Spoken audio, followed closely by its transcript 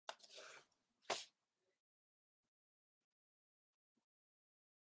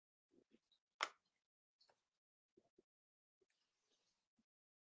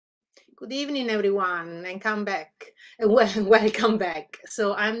Good evening, everyone, and come back. Welcome back.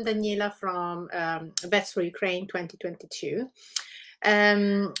 So I'm Daniela from Vets4Ukraine2022.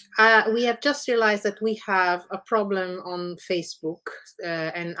 We have just realized that we have a problem on Facebook,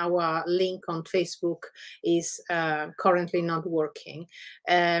 and our link on Facebook is currently not working.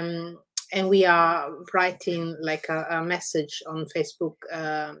 And we are writing like a message on Facebook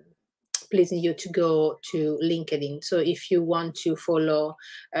pleasing you to go to LinkedIn. So if you want to follow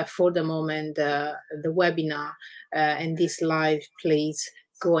for the moment the webinar and this live, please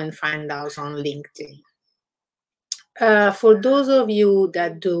go and find us on LinkedIn. For those of you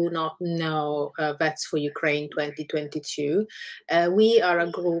that do not know Vets4Ukraine2022, we are a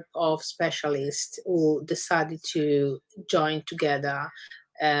group of specialists who decided to join together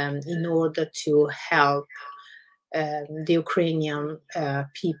in order to help the Ukrainian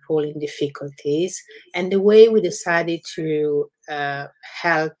people in difficulties. And the way we decided to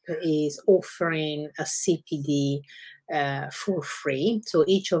help is offering a CPD for free. So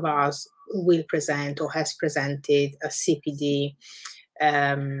each of us will present or has presented a CPD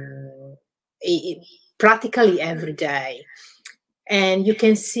practically every day. And you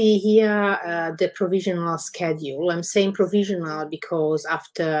can see here the provisional schedule. I'm saying provisional because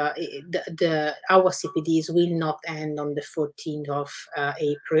after our CPDs will not end on the 14th of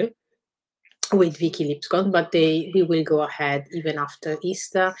April with Vicky Lipscomb, but we will go ahead even after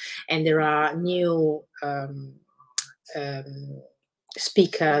Easter. And there are new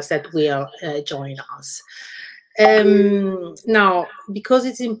speakers that will join us. Now, because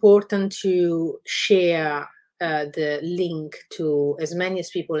it's important to share the link to as many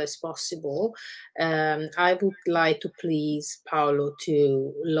people as possible, I would like to please Paolo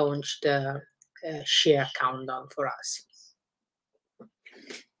to launch the share countdown for us.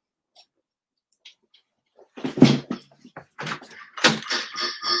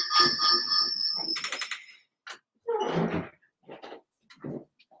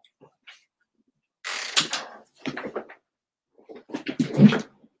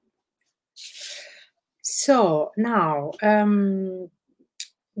 So now the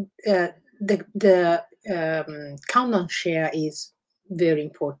countdown share is very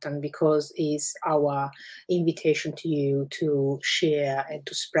important because it's our invitation to you to share and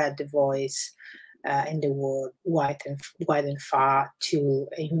to spread the voice in the world wide and far, to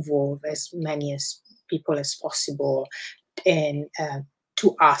involve as many people as possible, and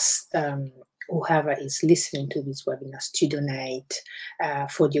to us whoever is listening to these webinars to donate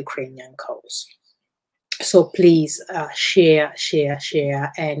for the Ukrainian cause. So please share,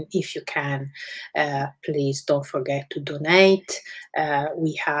 and if you can, please don't forget to donate.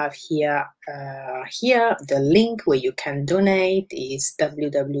 We have here the link where you can donate is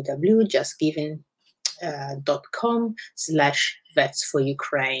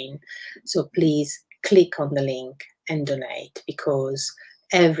www.justgiving.com/Vets4Ukraine. So please click on the link and donate, because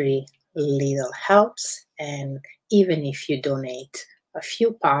every little helps, and even if you donate a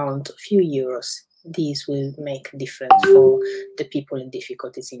few pounds, a few euros, these will make a difference for the people in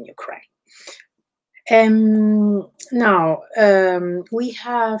difficulties in Ukraine. Now, we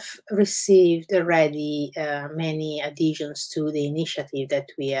have received already many additions to the initiative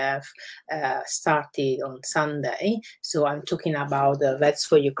that we have started on Sunday. So I'm talking about the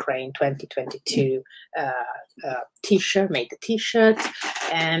Vets4Ukraine2022 t-shirt, made the t-shirt,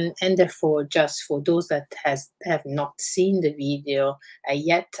 and therefore, just for those that have not seen the video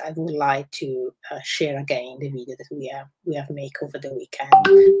yet, I would like to share again the video that we have made over the weekend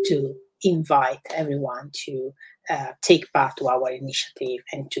to invite everyone to take part to our initiative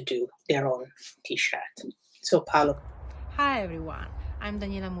and to do their own t-shirt. So Paolo. Hi everyone, I'm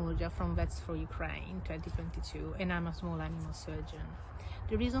Daniela Murgia from Vets4Ukraine2022, and I'm a small animal surgeon.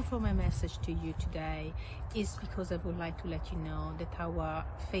 The reason for my message to you today is because I would like to let you know that our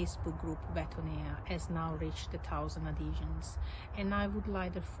Facebook group Vet on Air has now reached 1,000 adhesions, and I would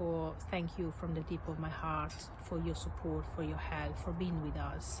like therefore thank you from the deep of my heart for your support, for your help, for being with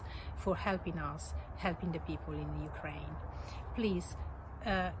us, for helping us, helping the people in Ukraine. Please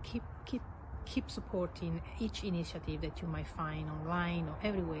keep supporting each initiative that you might find online or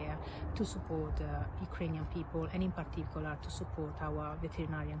everywhere to support Ukrainian people, and in particular to support our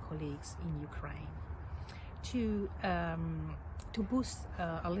veterinarian colleagues in Ukraine. To boost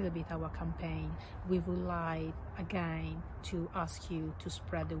a little bit our campaign, we would like again to ask you to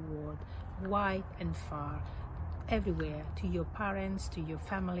spread the word wide and far, everywhere, to your parents, to your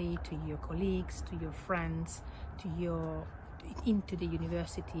family, to your colleagues, to your friends, to into the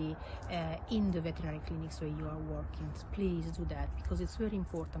university, in the veterinary clinics where you are working, please do that, because it's very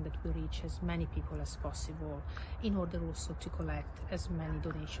important that we reach as many people as possible in order also to collect as many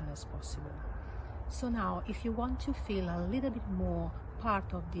donations as possible. So now, if you want to feel a little bit more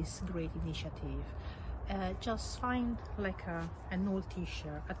part of this great initiative, just find like an old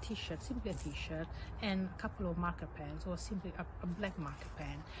t-shirt, simply a t-shirt, and a couple of marker pens, or simply a black marker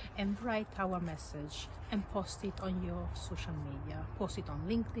pen, and write our message and post it on your social media. Post it on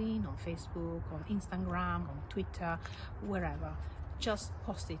LinkedIn, on Facebook, on Instagram, on Twitter, wherever. Just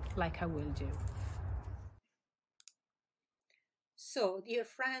post it like I will do. So, dear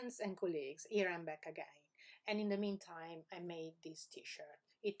friends and colleagues, here I'm back again. And in the meantime, I made this t-shirt.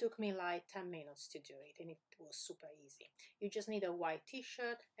 It took me like 10 minutes to do it, and it was super easy. You just need a white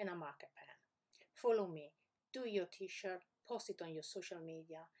t-shirt and a marker pen. Follow me, do your t-shirt, post it on your social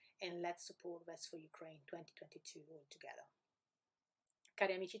media, and let's support Vets4Ukraine 2022 all together.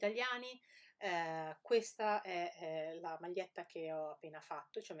 Cari amici italiani, questa è la maglietta che ho appena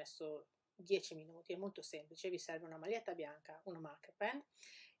fatto, ci ho messo 10 minuti, è molto semplice, vi serve una maglietta bianca, una marker pen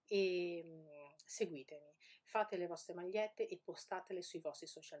e seguitemi, fate le vostre magliette e postatele sui vostri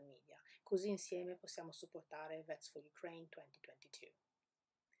social media, così insieme possiamo supportare Vets4Ukraine 2022.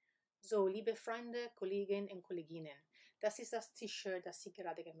 So, liebe Freunde, Kollegen und Kolleginnen, das ist das T-Shirt, das ich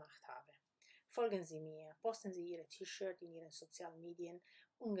gerade gemacht habe. Folgen Sie mir, posten Sie Ihre T-Shirt in Ihren sozialen Medien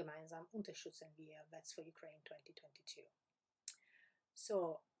und gemeinsam unterstützen wir Vets4Ukraine 2022.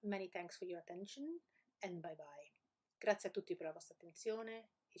 So, many thanks for your attention and bye bye. Grazie a tutti per la vostra attenzione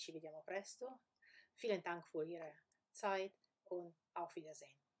e ci vediamo presto. Vielen Dank für Ihre Zeit und auf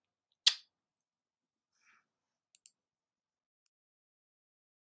Wiedersehen.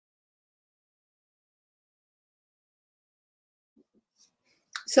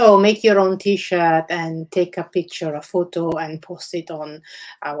 So make your own t-shirt and take a picture, a photo, and post it on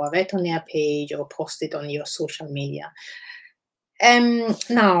our Vet on Air page or post it on your social media.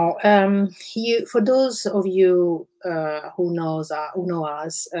 Now, for those of you who know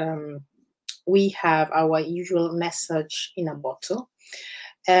us, we have our usual message in a bottle.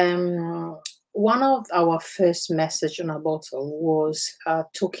 One of our first message on a bottle was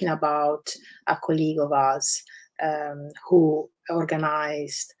talking about a colleague of ours who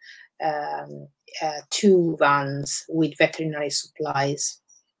organized 2 vans with veterinary supplies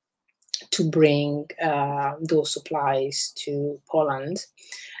to bring those supplies to Poland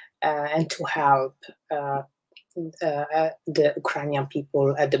and to help the Ukrainian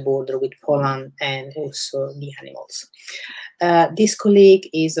people at the border with Poland and also the animals. This colleague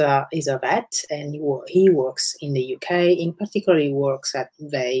is a vet, and he works in the UK. In particular, he works at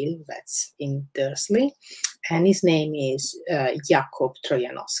Vale Vets in Dursley, and his name is Jakub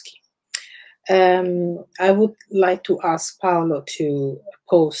Trojanowski. I would like to ask Paolo to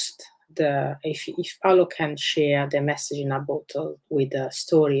post if Paolo can share the message in a bottle with the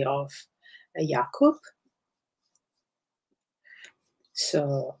story of Jakub.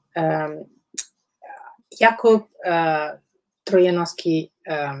 So Jakub Trojanowski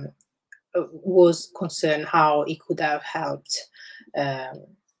was concerned how he could have helped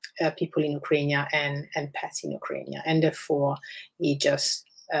people in Ukraine and pets in Ukraine, and therefore he just,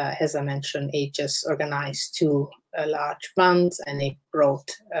 as I mentioned, he just organized 2 large vans and he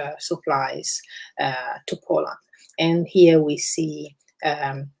brought supplies to Poland. And here we see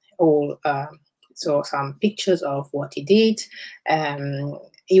so some pictures of what he did.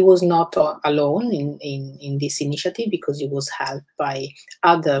 He was not alone in this initiative because he was helped by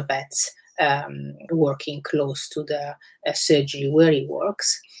other vets working close to the surgery where he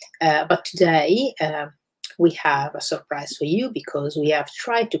works. But today we have a surprise for you because we have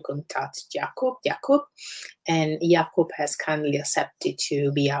tried to contact Jakub, and Jakub has kindly accepted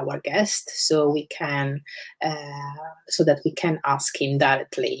to be our guest, so we can so that we can ask him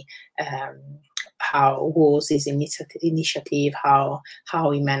directly how was his initiative, how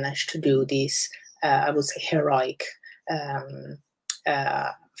he managed to do this, I would say, heroic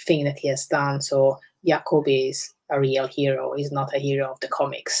thing that he has done. So Jakub is a real hero. He's not a hero of the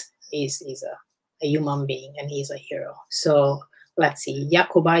comics. He's a human being, and he's a hero. So let's see.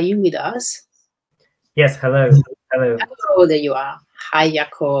 Jakub, are you with us? Yes, hello. Hello. Oh, there you are. Hi,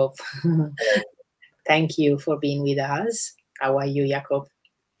 Jakub. Thank you for being with us. How are you, Jakub?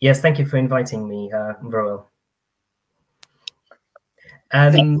 Yes, thank you for inviting me, Vroel.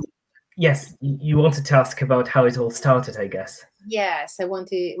 Yes, you wanted to ask about how it all started, I guess. Yes, we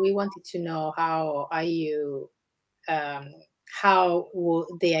wanted to know how are you, how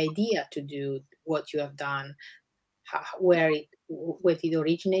the idea to do what you have done, where it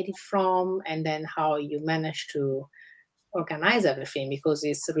originated from, and then how you managed to organize everything, because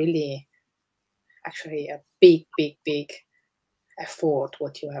it's really actually a big effort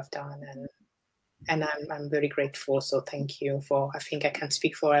what you have done, and I'm very grateful. So thank you for. I think I can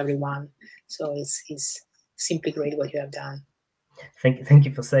speak for everyone. So it's simply great what you have done. Thank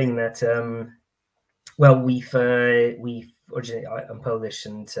you for saying that. Well, we've originally, I'm Polish,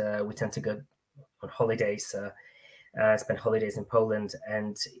 and we tend to go on holidays. Spend holidays in Poland,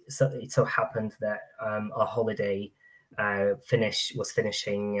 and so it so happened that our holiday was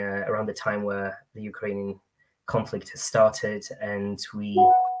finishing around the time where the Ukrainian conflict has started, and we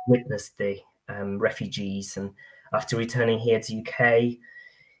witnessed the refugees. And after returning here to UK, it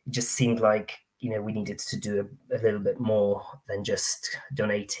just seemed like, you know, we needed to do a little bit more than just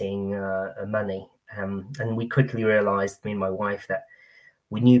donating money. And we quickly realized, me and my wife, that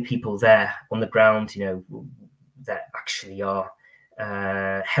we knew people there on the ground, you know, that actually are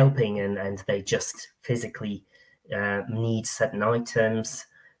helping, and they just physically need certain items.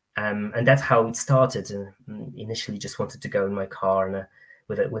 And that's how it started. And initially just wanted to go in my car and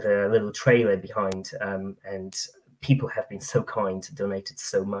with a little trailer behind. And people have been so kind, donated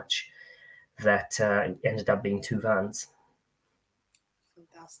so much, that it ended up being 2 vans.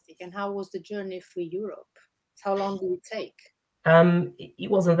 Fantastic. And how was the journey through Europe? How long did it take? It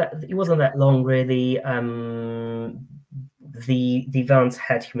wasn't that long, really. The vans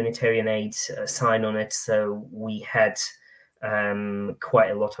had humanitarian aid sign on it, so we had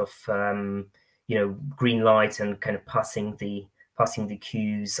quite a lot of you know, green light and kind of passing the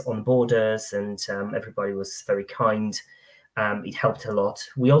queues on borders, and everybody was very kind. It helped a lot.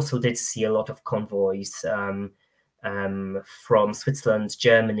 We also did see a lot of convoys from Switzerland,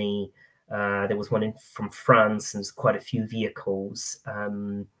 Germany. There was one from France, and there's quite a few vehicles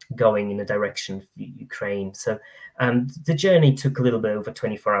going in the direction of Ukraine. So the journey took a little bit over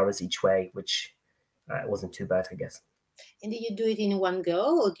 24 hours each way, which wasn't too bad, I guess. And did you do it in one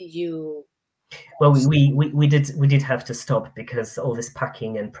go, or did you? Well, we did have to stop, because all this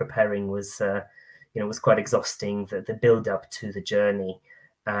packing and preparing was you know, was quite exhausting. The build up to the journey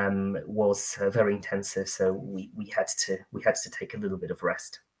was very intensive, so we had to take a little bit of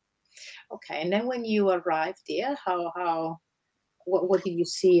rest. Okay, and then when you arrived there, what did you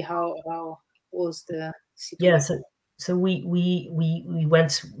see? How was the situation? Yeah, so we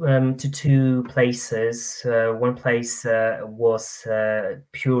went to 2 places. One place was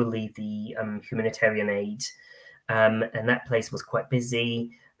purely the humanitarian aid, and that place was quite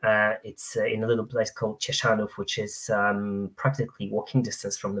busy. It's in a little place called Cieszanów, which is practically walking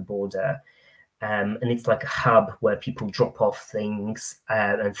distance from the border. And it's like a hub where people drop off things,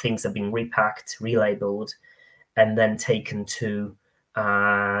 and things are being repacked, relabeled, and then taken to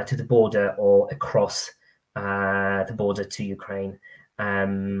the border or across the border to Ukraine.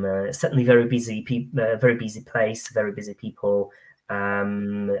 Certainly very busy place, very busy people,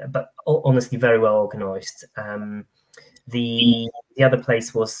 but honestly very well organized. The other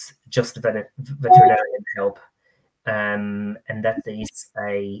place was just veterinarian help. And that is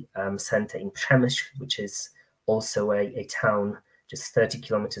a center in Przemyśl, which is also a town just 30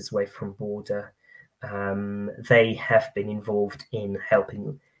 kilometers away from border. They have been involved in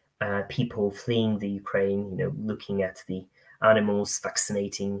helping people fleeing the Ukraine, you know, looking at the animals,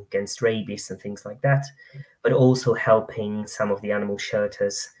 vaccinating against rabies and things like that, but also helping some of the animal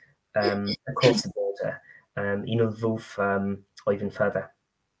shelters across the border, in Lviv, or even further.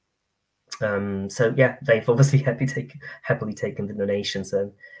 So yeah, they've obviously happily taken the donations,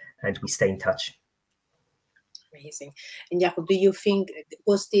 and we stay in touch. Amazing. And Jakob, do you think,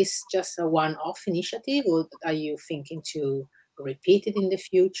 was this just a one-off initiative, or are you thinking to repeat it in the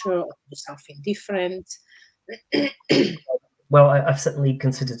future, or do something different? Well, I've certainly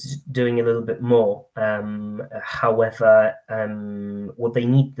considered doing a little bit more. However, what they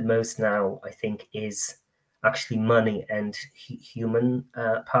need the most now, I think, is actually money and human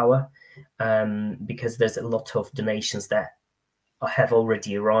power, because there's a lot of donations that have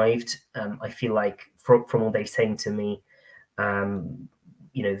already arrived. I feel like from what they're saying to me,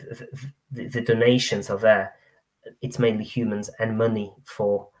 you know, the donations are there. It's mainly humans and money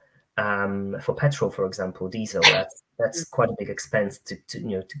for petrol, for example, diesel. That's quite a big expense to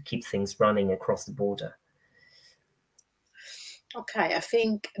you know, to keep things running across the border. Okay, I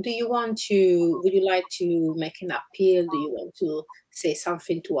think, would you like to make an appeal? Do you want to say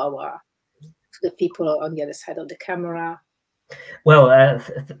something to the people on the other side of the camera? Well,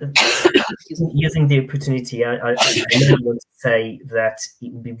 using the opportunity, I really want to say that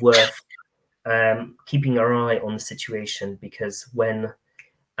it would be worth keeping our eye on the situation, because when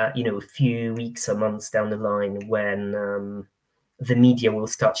you know, a few weeks or months down the line, when the media will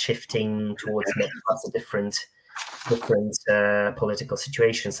start shifting towards perhaps a different different political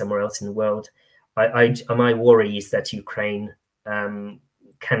situations somewhere else in the world. My worry is that Ukraine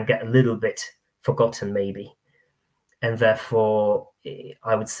can get a little bit forgotten, maybe. And therefore,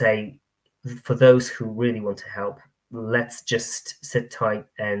 I would say, for those who really want to help, let's just sit tight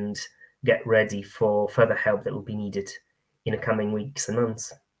and get ready for further help that will be needed in the coming weeks and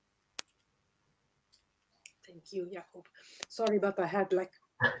months. Thank you, Jakob. Sorry, but I had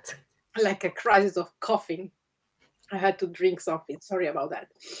like a crisis of coughing. I had to drink something. Sorry about that.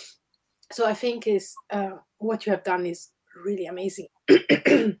 So I think what you have done is really amazing.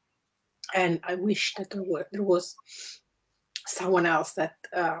 And I wish that there was someone else that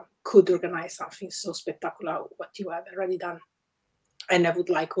could organize something so spectacular what you have already done. And I would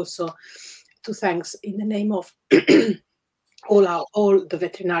like also to thank, in the name of all the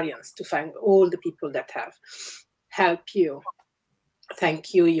veterinarians, to thank all the people that have helped you.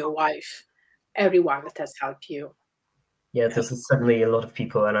 Thank you, your wife, everyone that has helped you. Yeah, there's certainly a lot of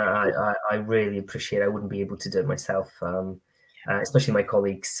people, and I really appreciate it. I wouldn't be able to do it myself, especially my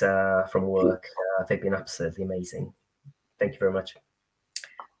colleagues from work. They've been absolutely amazing. Thank you very much.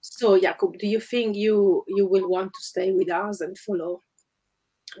 So, Jakob, do you think you will want to stay with us and follow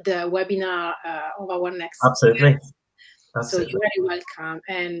the webinar of our next? Absolutely. So you're very welcome,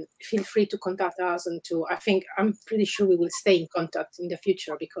 and feel free to contact us. And I'm pretty sure we will stay in contact in the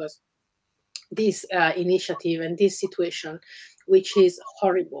future, because this initiative and this situation, which is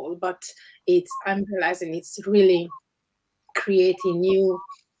horrible, but I'm realizing it's really creating new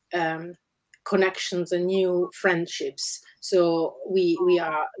connections and new friendships. So we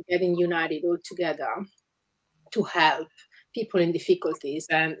are getting united all together to help people in difficulties.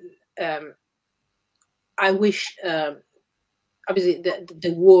 And I wish, obviously,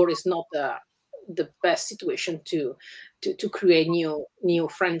 the war is not the best situation to create new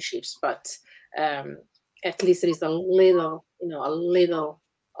friendships, but at least there is a little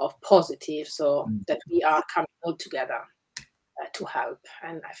of positive, so that we are coming all together to help.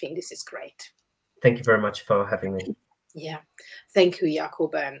 And I think this is great. Thank you very much for having me. Yeah, thank you,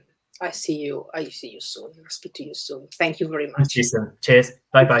 Jakob, and I see you soon. I'll speak to you soon. Thank you very much. Cheers.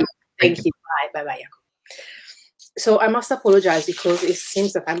 Bye. Thank you. Bye, Jakob. So I must apologize, because it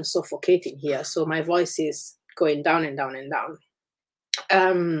seems that I'm suffocating here, so my voice is going down and down and down.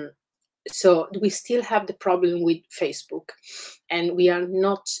 So we still have the problem with Facebook, and we are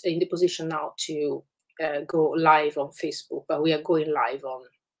not in the position now to go live on Facebook, but we are going live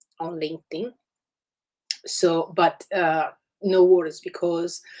on LinkedIn. So, but no worries,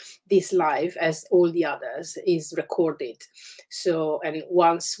 because this live, as all the others, is recorded. So, and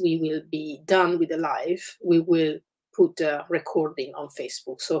once we will be done with the live, we will put the recording on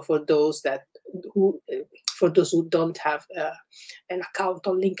Facebook. So for those who don't have an account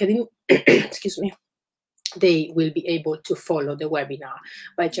on LinkedIn, excuse me, they will be able to follow the webinar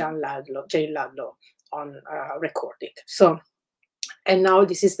by Jane LADLOW on recorded. So, and now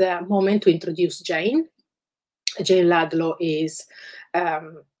this is the moment to introduce Jane. Jane LADLOW is a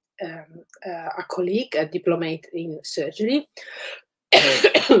colleague, a diplomate in surgery,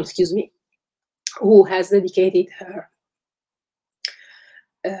 excuse me, who has dedicated her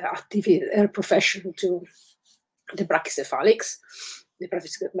activity, her profession to the brachycephalics,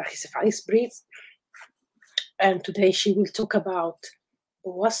 breeds. And today she will talk about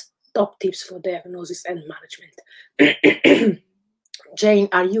BOAS, top tips for diagnosis and management. Jane,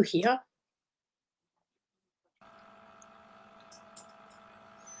 are you here?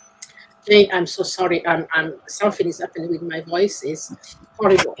 Jane, I'm so sorry. I'm something is happening with my voice. It's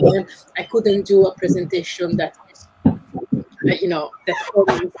horrible. And I couldn't do a presentation that is,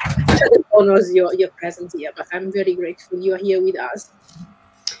 that honors your presence here. But I'm very grateful you are here with us.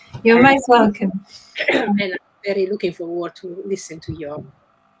 You're most welcome. And I'm very looking forward to listen to your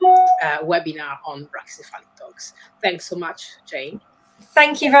webinar on brachycephalic dogs. Thanks so much, Jane.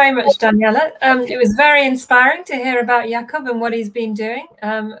 Thank you very much, Daniela. It was very inspiring to hear about Jakob and what he's been doing.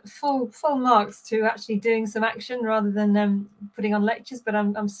 Full marks to actually doing some action rather than putting on lectures, but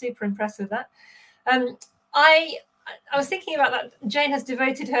I'm super impressed with that. I was thinking about that. Jane has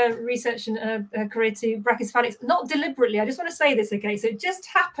devoted her research and her career to brachycephalics, not deliberately. I just want to say this, okay? So it just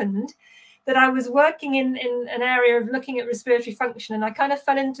happened that I was working in an area of looking at respiratory function, and I kind of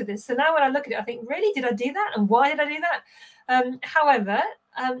fell into this. So now when I look at it, I think, really, did I do that? And why did I do that? However,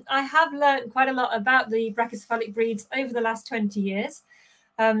 I have learned quite a lot about the brachycephalic breeds over the last 20 years.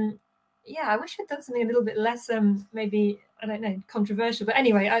 Yeah, I wish I'd done something a little bit less, maybe, I don't know, controversial. But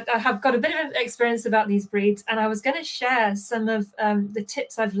anyway, I have got a bit of experience about these breeds, and I was going to share some of the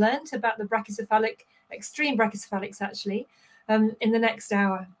tips I've learned about the brachycephalic, extreme brachycephalics, actually, in the next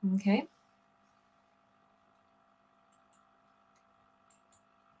hour. Okay.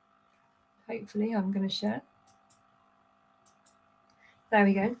 hopefully I'm going to share. There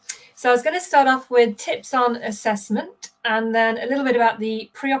we go. So I was going to start off with tips on assessment, and then a little bit about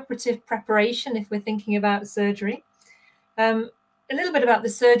the preoperative preparation if we're thinking about surgery. A little bit about the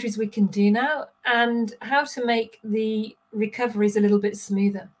surgeries we can do now and how to make the recoveries a little bit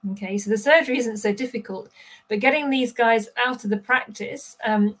smoother. Okay, so the surgery isn't so difficult, but getting these guys out of the practice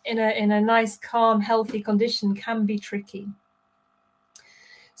in a nice, calm, healthy condition can be tricky.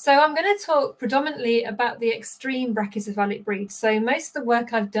 So I'm going to talk predominantly about the extreme brachycephalic breeds. So most of the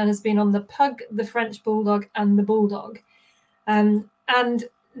work I've done has been on the pug, the French bulldog, and the bulldog. And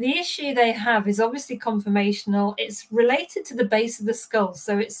the issue they have is obviously conformational. It's related to the base of the skull.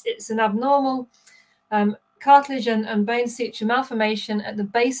 So it's an abnormal cartilage and bone suture malformation at the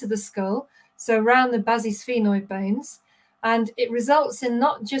base of the skull, so around the basisphenoid bones. And it results in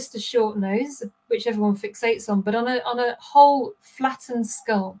not just a short nose, which everyone fixates on, but on a whole flattened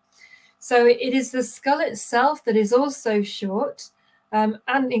skull. So it is the skull itself that is also short,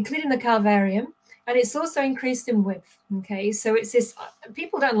 and including the calvarium, and it's also increased in width. Okay, so it's this,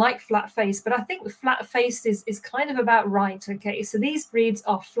 people don't like flat face, but I think flat faced is kind of about right. Okay, so these breeds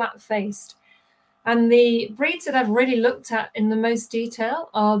are flat faced. And the breeds that I've really looked at in the most detail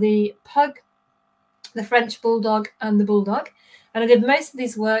are the pug, the French bulldog, and the bulldog. And I did most of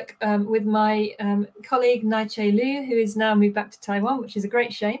this work with my colleague Naiche Liu, who is now moved back to Taiwan, which is a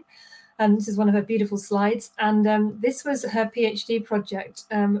great shame. This is one of her beautiful slides. And this was her PhD project,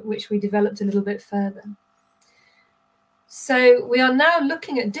 which we developed a little bit further. So we are now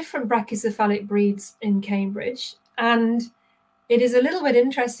looking at different brachycephalic breeds in Cambridge. And it is a little bit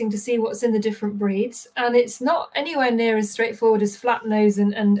interesting to see what's in the different breeds. And it's not anywhere near as straightforward as flat nose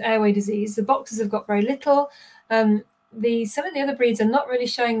and airway disease. The boxes have got very little. Some of the other breeds are not really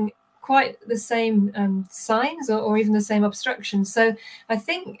showing quite the same signs or even the same obstruction. So I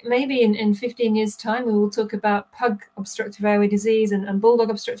think maybe in 15 years' time, we will talk about pug obstructive airway disease and bulldog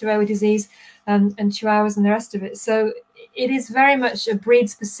obstructive airway disease and chihuahuas and the rest of it. So it is very much a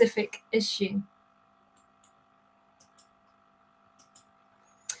breed-specific issue.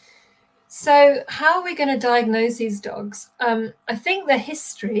 So how are we going to diagnose these dogs? I think the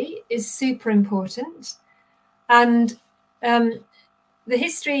history is super important. And the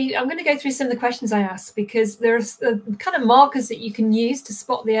history, I'm going to go through some of the questions I asked because there are kind of markers that you can use to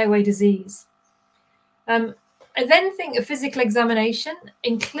spot the airway disease. I then think a physical examination,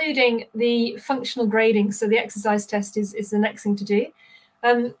 including the functional grading. So the exercise test is the next thing to do.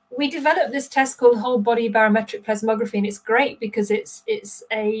 We developed this test called whole body barometric plethysmography, and it's great because it's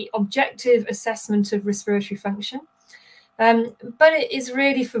a objective assessment of respiratory function. But it is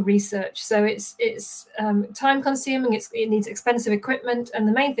really for research, so it's time consuming. It needs expensive equipment, and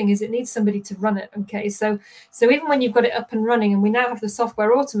the main thing is it needs somebody to run it. Okay, so even when you've got it up and running, and we now have the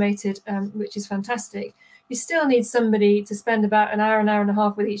software automated, which is fantastic, you still need somebody to spend about an hour and a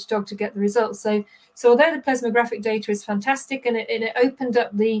half with each dog to get the results. So although the plethysmographic data is fantastic and it opened up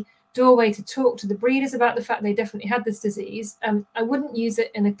the doorway to talk to the breeders about the fact they definitely had this disease, I wouldn't use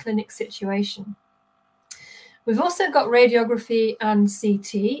it in a clinic situation. We've also got radiography and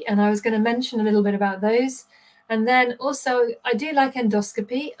CT, and I was going to mention a little bit about those. And then also, I do like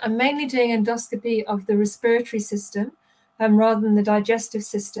endoscopy. I'm mainly doing endoscopy of the respiratory system rather than the digestive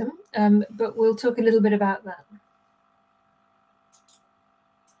system, but we'll talk a little bit about that.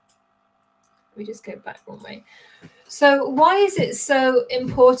 Let me just go back one way. So why is it so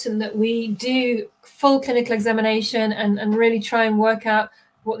important that we do full clinical examination and really try and work out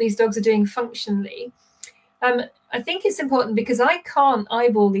what these dogs are doing functionally? I think it's important because I can't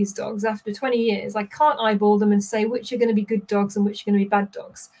eyeball these dogs after 20 years. I can't eyeball them and say which are going to be good dogs and which are going to be bad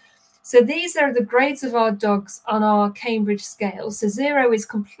dogs. So these are the grades of our dogs on our Cambridge scale. So 0 is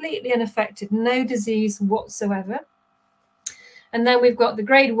completely unaffected, no disease whatsoever. And then we've got the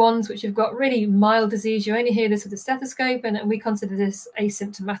grade 1s, which have got really mild disease. You only hear this with a stethoscope, and we consider this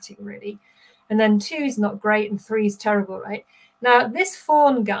asymptomatic, really. And then 2 is not great, and 3 is terrible, right? Now, this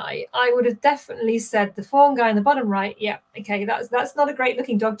fawn guy, I would have definitely said the fawn guy in the bottom right, yeah, okay, that's not a great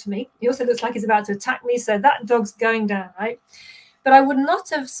looking dog to me. He also looks like he's about to attack me, so that dog's going down, right? But I would not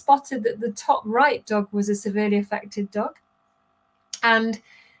have spotted that the top right dog was a severely affected dog. And,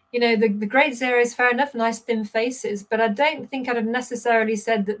 you know, the grade 0 is fair enough, nice thin faces, but I don't think I'd have necessarily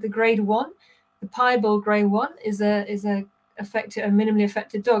said that the grade 1, the piebald grade 1, is a minimally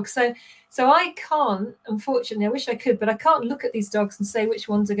affected dog. So I can't, unfortunately, I wish I could, but I can't look at these dogs and say which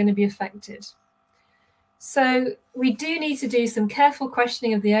ones are going to be affected. So we do need to do some careful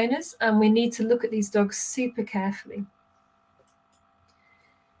questioning of the owners, and we need to look at these dogs super carefully.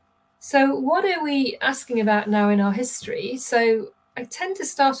 So what are we asking about now in our history? So I tend to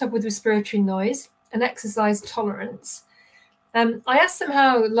start off with respiratory noise and exercise tolerance. I asked them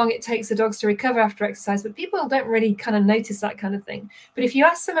how long it takes the dogs to recover after exercise, but people don't really kind of notice that kind of thing. But if you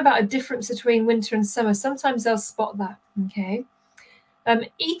ask them about a difference between winter and summer, sometimes they'll spot that, okay?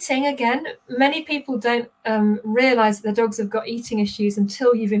 Eating, again, many people don't realize that their dogs have got eating issues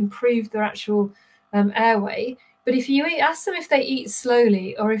until you've improved their actual airway. But if you ask them if they eat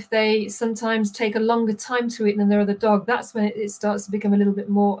slowly or if they sometimes take a longer time to eat than their other dog, that's when it starts to become a little bit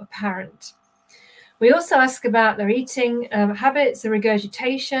more apparent. We also ask about their eating habits, their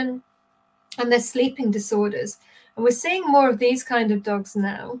regurgitation, and their sleeping disorders. And we're seeing more of these kind of dogs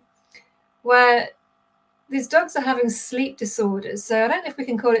now, where these dogs are having sleep disorders. So I don't know if we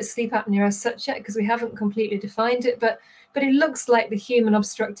can call it sleep apnea as such yet, because we haven't completely defined it, but it looks like the human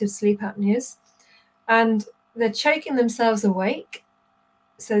obstructive sleep apneas. And they're choking themselves awake.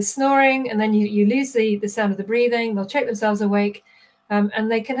 So snoring, and then you lose the sound of the breathing. They'll choke themselves awake.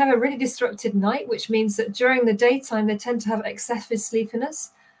 And they can have a really disrupted night, which means that during the daytime, they tend to have excessive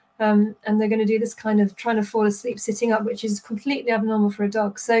sleepiness. And they're going to do this kind of trying to fall asleep sitting up, which is completely abnormal for a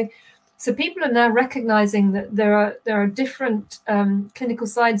dog. So people are now recognizing that there are different clinical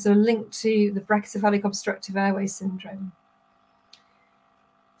signs that are linked to the brachycephalic obstructive airway syndrome.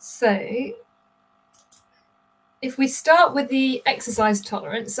 So if we start with the exercise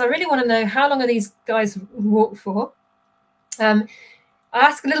tolerance, I really want to know how long are these guys walk for? I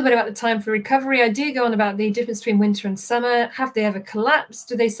ask a little bit about the time for recovery. I do go on about the difference between winter and summer. Have they ever collapsed?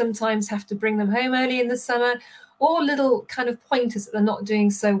 Do they sometimes have to bring them home early in the summer? Or little kind of pointers that they're not doing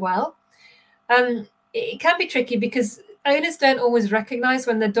so well. It can be tricky because owners don't always recognize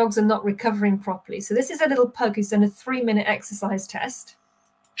when their dogs are not recovering properly. So this is a little pug who's done a 3-minute exercise test.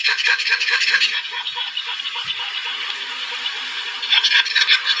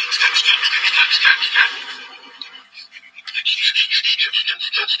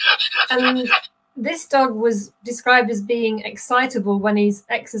 And this dog was described as being excitable when he's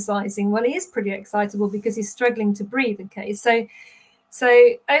exercising. Well, he is pretty excitable because he's struggling to breathe, okay? So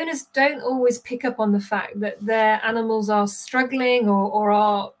owners don't always pick up on the fact that their animals are struggling or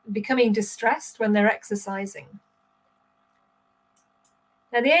are becoming distressed when they're exercising.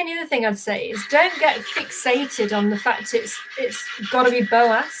 Now, the only other thing I'd say is don't get fixated on the fact it's got to be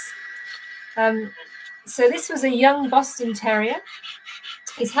BOAS. So this was a young Boston Terrier.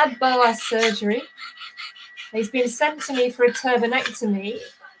 He's had BOAS surgery. He's been sent to me for a turbinectomy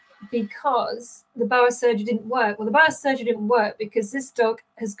because the BOAS surgery didn't work. Well, the BOAS surgery didn't work because this dog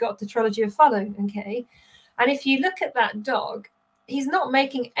has got tetralogy of Fallot, okay? And if you look at that dog, he's not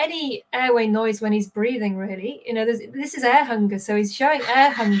making any airway noise when he's breathing, really. You know, this is air hunger, so he's showing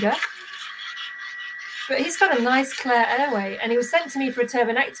air hunger. But he's got a nice clear airway, and he was sent to me for a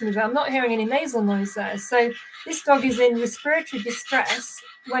turbinectomy, but I'm not hearing any nasal noise there. So this dog is in respiratory distress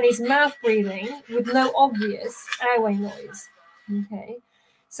when he's mouth breathing with no obvious airway noise, okay?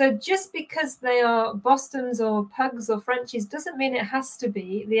 So just because they are Bostons or pugs or Frenchies doesn't mean it has to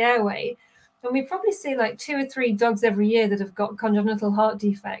be the airway. And we probably see like 2 or 3 dogs every year that have got congenital heart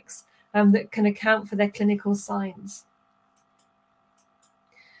defects that can account for their clinical signs.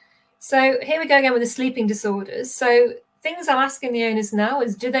 So here we go again with the sleeping disorders. So things I'm asking the owners now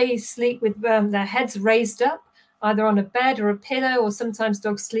is, do they sleep with their heads raised up, either on a bed or a pillow, or sometimes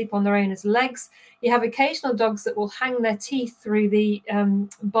dogs sleep on their owner's legs? You have occasional dogs that will hang their teeth through the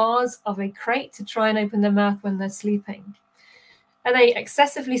bars of a crate to try and open their mouth when they're sleeping. Are they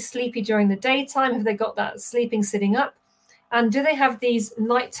excessively sleepy during the daytime? Have they got that sleeping sitting up? And do they have these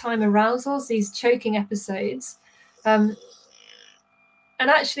nighttime arousals, these choking episodes? And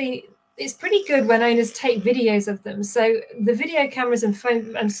actually, it's pretty good when owners take videos of them. So the video cameras and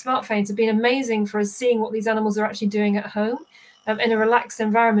smartphones have been amazing for us seeing what these animals are actually doing at home in a relaxed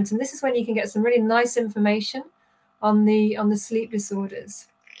environment. And this is when you can get some really nice information on the sleep disorders.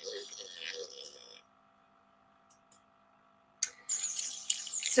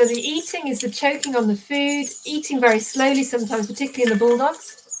 So the eating is the choking on the food, eating very slowly sometimes, particularly in the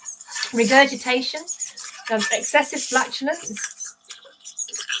bulldogs, regurgitation, excessive flatulence.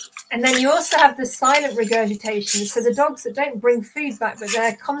 And then you also have the silent regurgitation. So the dogs that don't bring food back, but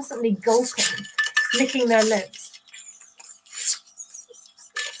they're constantly gulping, licking their lips.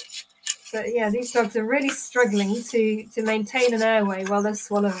 So yeah, these dogs are really struggling to maintain an airway while they're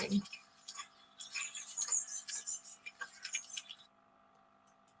swallowing.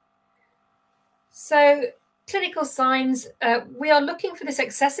 So clinical signs, we are looking for this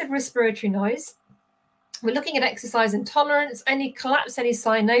excessive respiratory noise. We're looking at exercise intolerance, any collapse, any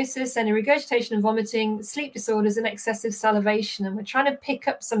cyanosis, any regurgitation and vomiting, sleep disorders, and excessive salivation. And we're trying to pick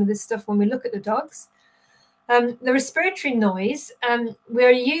up some of this stuff when we look at the dogs. The respiratory noise,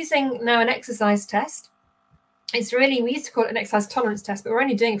 we're using now an exercise test. It's really, we used to call it an exercise tolerance test, but we're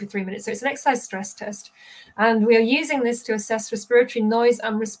only doing it for 3 minutes. So it's an exercise stress test. And we are using this to assess respiratory noise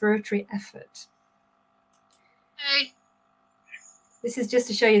and respiratory effort. Hey. This is just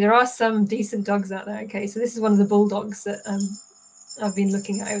to show you there are some decent dogs out there. Okay, so this is one of the bulldogs that I've been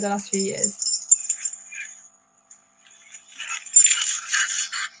looking at over the last few years.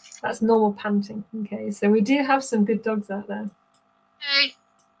 That's normal panting. Okay, so we do have some good dogs out there. Hey.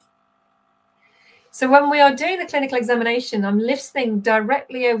 So when we are doing the clinical examination, I'm listening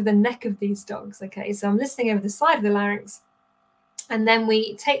directly over the neck of these dogs. Okay, so I'm listening over the side of the larynx, and then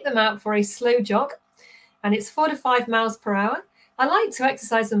we take them out for a slow jog, and it's 4 to 5 miles per hour. I like to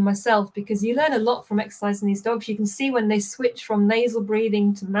exercise them myself because you learn a lot from exercising these dogs. You can see when they switch from nasal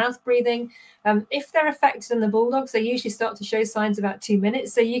breathing to mouth breathing. If they're affected in the bulldogs, they usually start to show signs about 2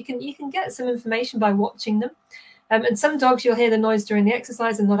 minutes. So you can get some information by watching them. And some dogs, you'll hear the noise during the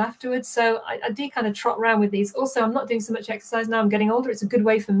exercise and not afterwards. So I do kind of trot around with these. Also, I'm not doing so much exercise now. I'm getting older. It's a good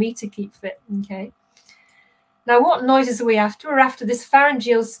way for me to keep fit. Okay. Now, what noises are we after? We're after this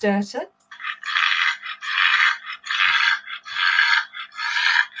pharyngeal stertor.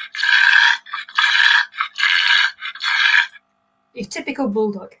 Your typical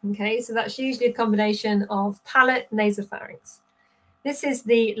bulldog, okay? So that's usually a combination of palate, nasopharynx. This is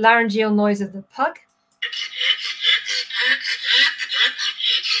the laryngeal noise of the pug.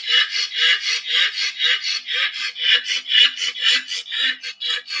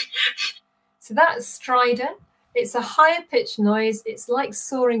 So that's stridor. It's a higher pitched noise. It's like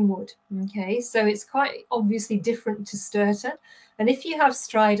sawing wood, okay? So it's quite obviously different to stertor. And if you have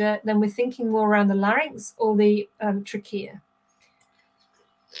stridor, then we're thinking more around the larynx or the trachea.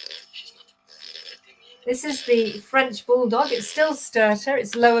 This is the French bulldog. It's still stertor.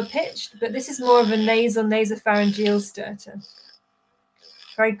 It's lower pitched, but this is more of a nasopharyngeal stertor.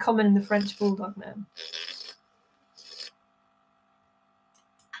 Very common in the French bulldog now.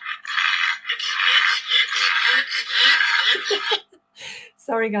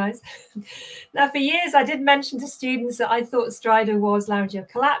 Sorry, guys. Now, for years, I did mention to students that I thought stridor was laryngeal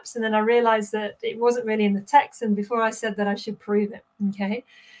collapse, and then I realized that it wasn't really in the text, and before I said that, I should prove it, okay?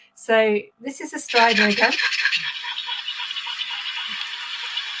 So this is a stridor again.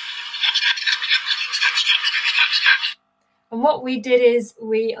 And what we did is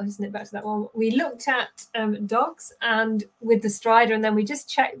I'll just nip back to that one. We looked at dogs and with the stridor, and then we just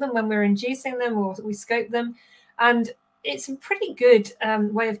checked them when we were inducing them, or we scoped them. And it's a pretty good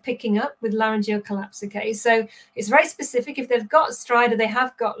way of picking up with laryngeal collapse, okay? So it's very specific. If they've got stridor, they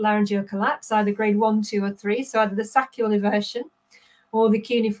have got laryngeal collapse, either grade 1, 2, or 3. So either the saccule eversion or the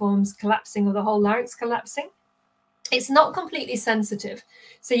cuneiforms collapsing or the whole larynx collapsing. It's not completely sensitive.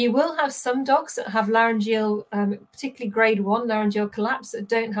 So you will have some dogs that have laryngeal, particularly grade 1 laryngeal collapse, that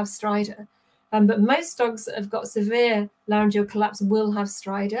don't have stridor. But most dogs that have got severe laryngeal collapse will have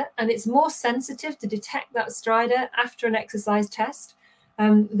stridor, and it's more sensitive to detect that stridor after an exercise test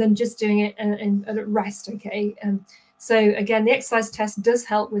than just doing it at rest, okay? So again, the exercise test does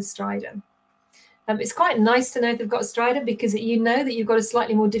help with stridor. It's quite nice to know they've got stridor because you know that you've got a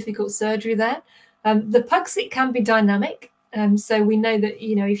slightly more difficult surgery there. The pugs, it can be dynamic. So we know that,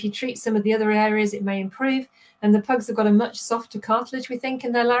 you know, if you treat some of the other areas, it may improve. And the pugs have got a much softer cartilage, we think,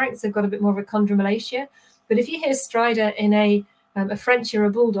 in their larynx. They've got a bit more of a chondromalacia. But if you hear stridor in a French or a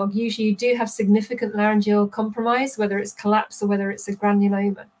bulldog, usually you do have significant laryngeal compromise, whether it's collapse or whether it's a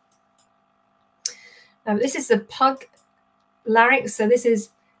granuloma. This is the pug larynx. So this is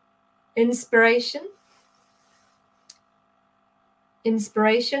inspiration.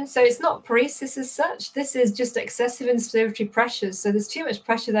 So it's not paresis as such. This is just excessive inspiratory pressures. So there's too much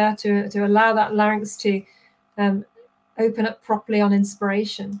pressure there to allow that larynx to open up properly on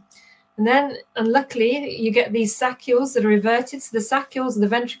inspiration. And then, unluckily, you get these saccules that are reverted. So the saccules and the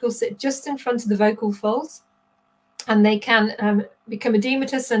ventricles sit just in front of the vocal folds, and they can become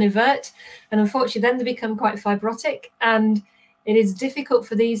edematous and evert. And unfortunately, then they become quite fibrotic. And it is difficult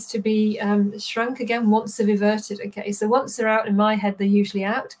for these to be shrunk again once they've everted. Okay, so once they're out, in my head, they're usually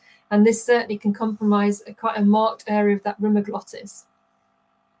out. And this certainly can compromise quite a marked area of that rima glottis.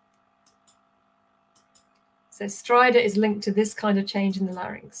 So stridor is linked to this kind of change in the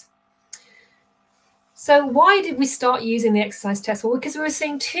larynx. So why did we start using the exercise test? Well, because we were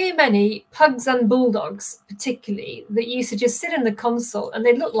seeing too many pugs and bulldogs, particularly, that used to just sit in the console and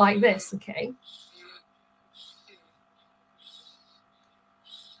they look like this, okay?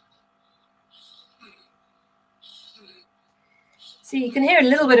 So you can hear a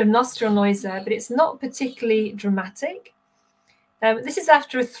little bit of nostril noise there, but it's not particularly dramatic. This is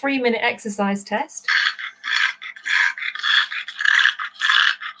after a 3-minute exercise test.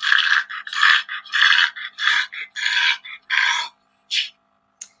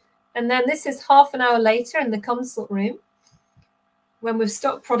 And then this is half an hour later in the consult room, when we've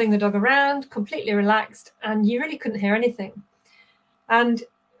stopped prodding the dog around, completely relaxed, and you really couldn't hear anything. And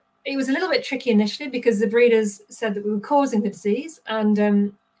it was a little bit tricky initially because the breeders said that we were causing the disease, and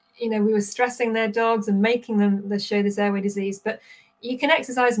you know, we were stressing their dogs and making them show this airway disease. But you can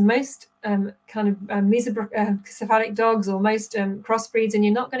exercise most kind of brachycephalic dogs or most crossbreeds, and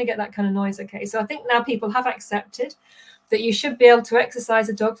you're not going to get that kind of noise. Okay, so I think now people have accepted that you should be able to exercise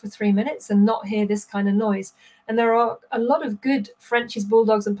a dog for 3 minutes and not hear this kind of noise. And there are a lot of good Frenchies,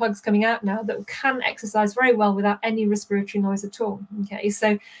 bulldogs and pugs coming out now that can exercise very well without any respiratory noise at all. Okay,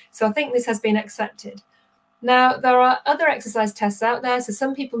 so I think this has been accepted. Now, there are other exercise tests out there. So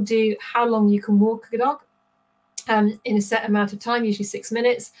some people do how long you can walk a dog in a set amount of time, usually 6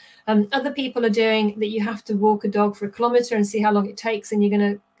 minutes. Other people are doing that you have to walk a dog for 1 kilometre and see how long it takes, and you're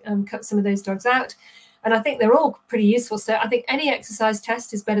going to cut some of those dogs out. And I think they're all pretty useful. So I think any exercise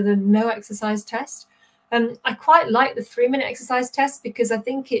test is better than no exercise test. I quite like the 3-minute exercise test because I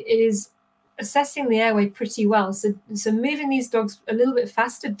think it is assessing the airway pretty well. So moving these dogs a little bit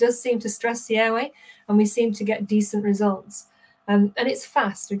faster does seem to stress the airway, and we seem to get decent results. And it's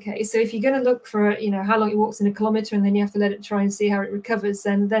fast, okay? So if you're going to look for, you know, how long it walks in 1 kilometre and then you have to let it try and see how it recovers,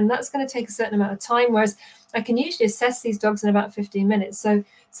 then that's going to take a certain amount of time, whereas I can usually assess these dogs in about 15 minutes. So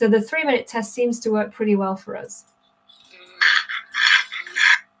the 3-minute test seems to work pretty well for us.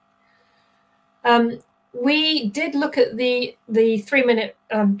 We did look at the 3-minute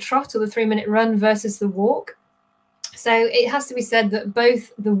trot or the 3-minute run versus the walk. So it has to be said that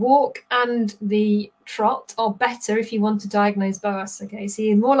both the walk and the trot are better if you want to diagnose BOAS. Okay, so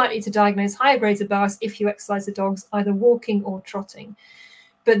you're more likely to diagnose higher grades of BOAS if you exercise the dogs either walking or trotting.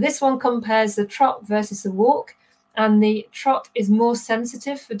 But this one compares the trot versus the walk, and the trot is more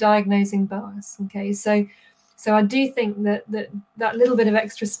sensitive for diagnosing BOAS. Okay, so I do think that little bit of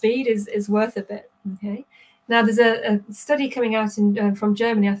extra speed is worth a bit. Okay, now there's a study coming out from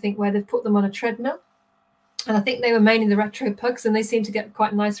Germany, I think, where they've put them on a treadmill. And I think they were mainly the retro pugs, and they seem to get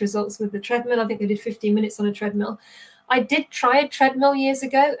quite nice results with the treadmill. I think they did 15 minutes on a treadmill. I did try a treadmill years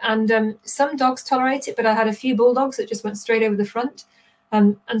ago, and some dogs tolerate it, but I had a few bulldogs that just went straight over the front.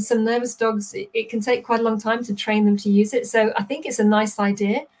 And some nervous dogs, it can take quite a long time to train them to use it. So I think it's a nice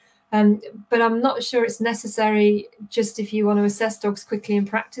idea, but I'm not sure it's necessary just if you want to assess dogs quickly in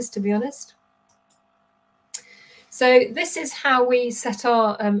practice, to be honest. So this is how we set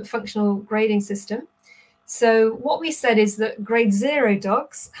our functional grading system. So what we said is that grade 0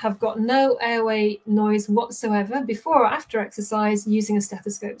 dogs have got no airway noise whatsoever before or after exercise using a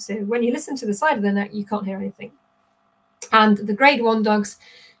stethoscope. So when you listen to the side of the neck, you can't hear anything. And the grade 1 dogs,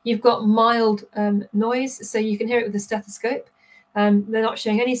 you've got mild noise, so you can hear it with the stethoscope. They're not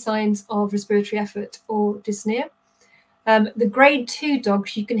showing any signs of respiratory effort or dyspnea. The grade 2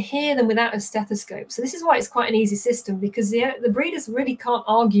 dogs, you can hear them without a stethoscope. So this is why it's quite an easy system, because the breeders really can't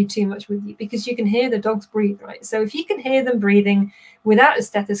argue too much with you, because you can hear the dogs breathe, right? So if you can hear them breathing without a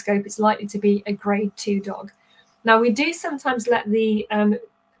stethoscope, it's likely to be a grade 2 dog. Now, we do sometimes let the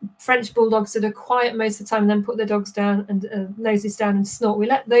French bulldogs that are quiet most of the time and then put their dogs down and noses down and snort. We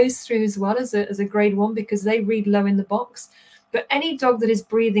let those through as well as a grade 1 because they read low in the box. But any dog that is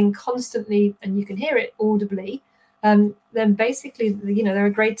breathing constantly and you can hear it audibly, then basically, you know, they're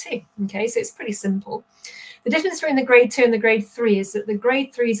a grade 2. Okay, so it's pretty simple. The difference between the grade 2 and the grade 3 is that the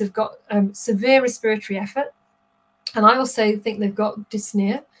grade 3s have got severe respiratory effort, and I also think they've got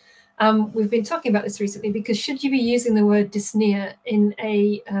dyspnea. We've been talking about this recently because should you be using the word dyspnea in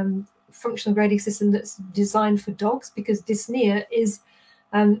a functional grading system that's designed for dogs? Because dyspnea is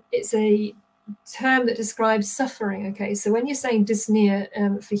it's a term that describes suffering. Okay, so when you're saying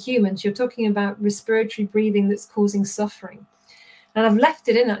dyspnea for humans, you're talking about respiratory breathing that's causing suffering. And I've left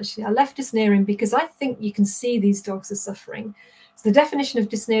it in, actually. I left dyspnea in because I think you can see these dogs are suffering. So the definition of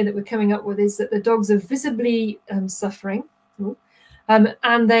dyspnea that we're coming up with is that the dogs are visibly suffering.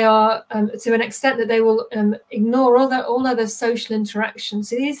 And they are to an extent that they will ignore all other social interaction.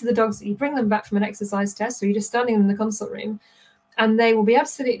 So these are the dogs that you bring them back from an exercise test, so you're just standing in the consult room, and they will be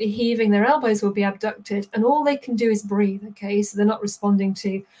absolutely heaving, their elbows will be abducted, and all they can do is breathe, okay? So they're not responding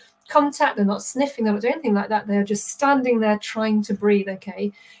to contact, they're not sniffing, they're not doing anything like that. They're just standing there trying to breathe,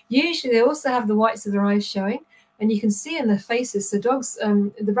 okay? Usually they also have the whites of their eyes showing, and you can see in their faces. So dogs,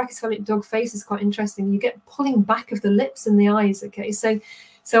 the brachycephalic dog face is quite interesting. You get pulling back of the lips and the eyes, okay? So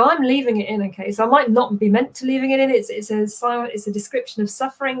I'm leaving it in, okay? So I might not be meant to leaving it in. It's a description of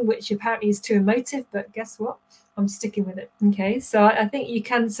suffering, which apparently is too emotive, but guess what? I'm sticking with it, okay? So I think you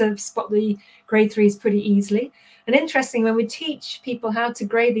can sort of spot the grade 3s pretty easily. And interesting, when we teach people how to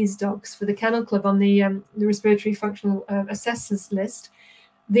grade these dogs for the Kennel Club on the respiratory functional assessors list,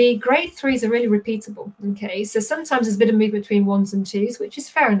 The grade 3s are really repeatable. Okay, so sometimes there's a bit of movement between 1s and 2s, which is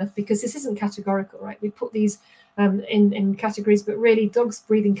fair enough because this isn't categorical, right? We put these in categories, but really dogs'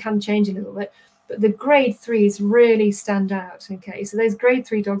 breathing can change a little bit. But the grade 3s really stand out. Okay, so those grade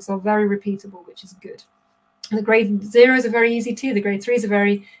 3 dogs are very repeatable, which is good. The grade 0s are very easy too. The grade 3s are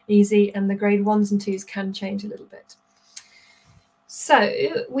very easy, and the grade 1s and 2s can change a little bit.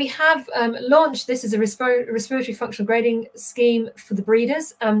 So we have launched this as a respiratory functional grading scheme for the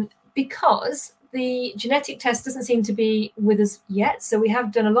breeders because the genetic test doesn't seem to be with us yet. So we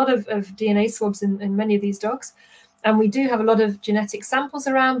have done a lot of DNA swabs in many of these dogs, and we do have a lot of genetic samples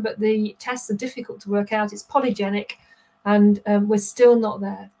around, but the tests are difficult to work out. It's polygenic, and we're still not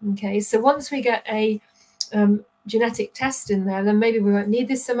there. Okay, so once we get a genetic test in there, then maybe we won't need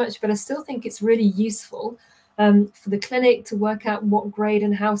this so much, but I still think it's really useful for the clinic to work out what grade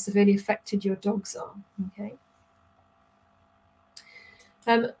and how severely affected your dogs are. Okay.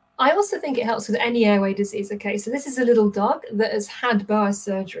 I also think it helps with any airway disease. Okay, so this is a little dog that has had BOAS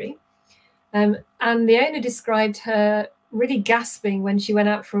surgery, and the owner described her really gasping when she went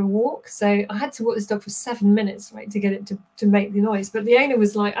out for a walk. So I had to walk this dog for 7 minutes, right, to get it to make the noise. But the owner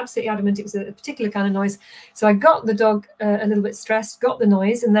was like absolutely adamant it was a particular kind of noise. So I got the dog a little bit stressed, got the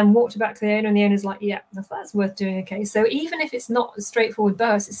noise, and then walked it back to the owner. And the owner's like, yeah, that's worth doing. Okay, so even if it's not a straightforward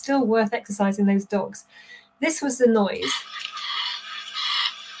BOAS, it's still worth exercising those dogs. This was the noise.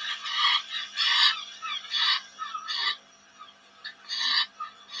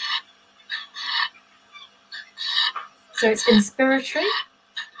 So it's inspiratory,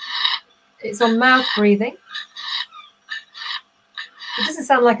 it's on mouth breathing. It doesn't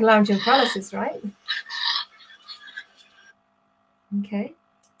sound like a laryngeal paralysis, right? Okay.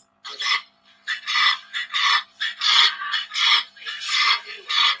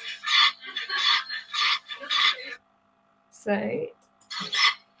 So, let's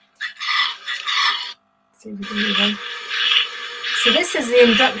see if we can move on. So this is the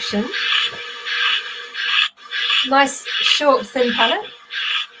induction. Nice, short, thin palate,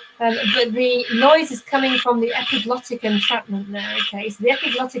 but the noise is coming from the epiglottic entrapment there. Okay, so the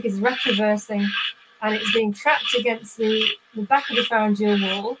epiglottic is retroversing, and it's being trapped against the back of the pharyngeal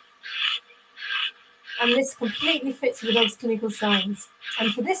wall. And this completely fits with the dog's clinical signs.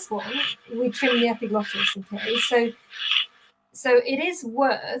 And for this one, we trim the epiglottis. Okay, so it is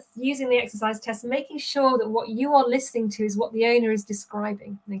worth using the exercise test, making sure that what you are listening to is what the owner is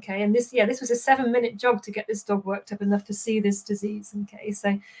describing. Okay, and this was a 7-minute jog to get this dog worked up enough to see this disease. Okay,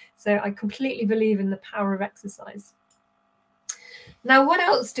 so I completely believe in the power of exercise. Now, what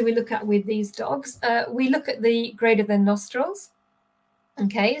else do we look at with these dogs? We look at the grade of their nostrils.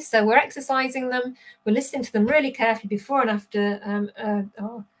 Okay, so we're exercising them. We're listening to them really carefully before and after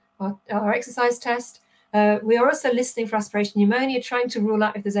our exercise test. We are also listening for aspiration pneumonia, trying to rule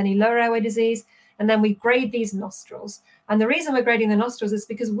out if there's any lower airway disease, and then we grade these nostrils. And the reason we're grading the nostrils is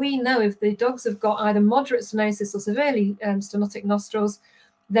because we know if the dogs have got either moderate stenosis or severely stenotic nostrils,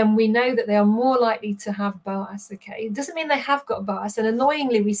 then we know that they are more likely to have BOAS. Okay, it doesn't mean they have got BOAS, and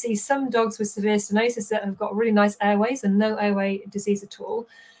annoyingly, we see some dogs with severe stenosis that have got really nice airways and no airway disease at all,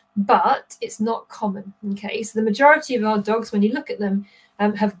 but it's not common. Okay, so the majority of our dogs, when you look at them,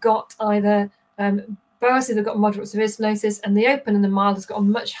 have got either BOAS if they've got moderate severe stenosis, and the open and the mild has got a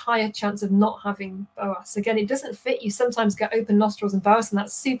much higher chance of not having BOAS. Again, it doesn't fit. You sometimes get open nostrils and BOAS, and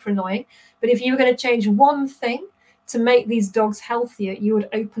that's super annoying. But if you were going to change one thing to make these dogs healthier, you would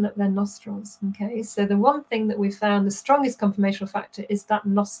open up their nostrils. Okay, so the one thing that we found, the strongest confirmational factor, is that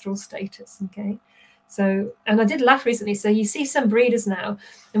nostril status. Okay, so, and I did laugh recently. So you see some breeders now,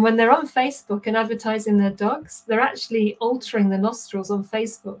 and when they're on Facebook and advertising their dogs, they're actually altering the nostrils on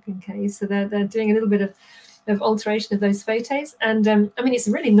Facebook. Okay, so they're doing a little bit of alteration of those photos. And I mean, it's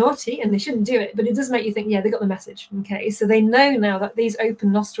really naughty and they shouldn't do it, but it does make you think, yeah, they got the message. Okay, so they know now that these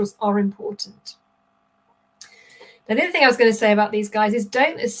open nostrils are important. Now, the other thing I was going to say about these guys is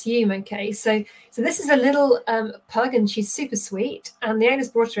don't assume. Okay, so this is a little pug, and she's super sweet, and the owner's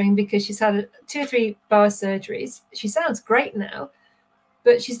brought her in because she's had 2 or 3 BOAS surgeries. She sounds great now,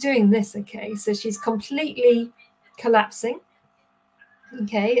 but she's doing this. Okay, so she's completely collapsing,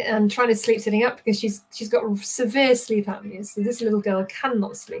 okay, and trying to sleep sitting up because she's got severe sleep apnea. So this little girl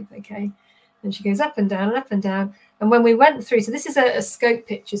cannot sleep. Okay, and she goes up and down and up and down. And when we went through, so this is a scope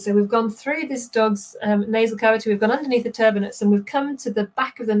picture. So we've gone through this dog's nasal cavity, we've gone underneath the turbinates, and we've come to the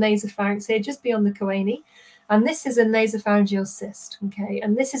back of the nasopharynx here, just beyond the choane. And this is a nasopharyngeal cyst, okay?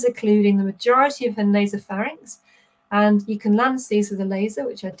 And this is occluding the majority of her nasopharynx. And you can lance these with a laser,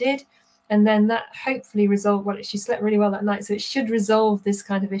 which I did. And then that hopefully resolved, well, she slept really well that night, so it should resolve this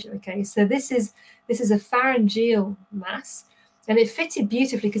kind of issue, okay? So this is a pharyngeal mass. And it fitted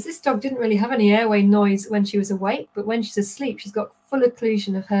beautifully because this dog didn't really have any airway noise when she was awake, but when she's asleep, she's got full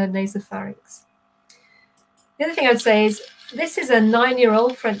occlusion of her nasopharynx. The other thing I'd say is this is a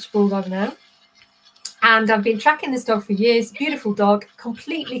 9-year-old French Bulldog now. And I've been tracking this dog for years. Beautiful dog,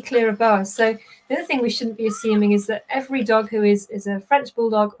 completely clear of BOAS. So the other thing we shouldn't be assuming is that every dog who is a French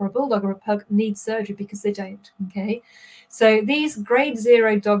Bulldog or a Bulldog or a Pug needs surgery, because they don't, okay? So these grade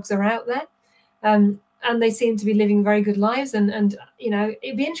 0 dogs are out there, and they seem to be living very good lives. And you know,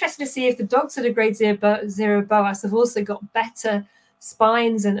 it'd be interesting to see if the dogs that are grade 0 BOAS have also got better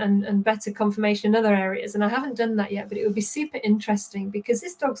spines and better conformation in other areas. And I haven't done that yet, but it would be super interesting because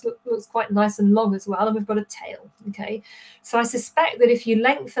this dog looks quite nice and long as well, and we've got a tail, okay? So I suspect that if you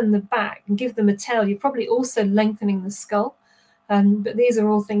lengthen the back and give them a tail, you're probably also lengthening the skull. But these are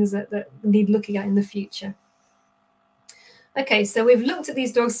all things that need looking at in the future. Okay, so we've looked at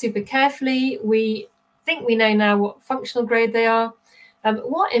these dogs super carefully. We think we know now what functional grade they are.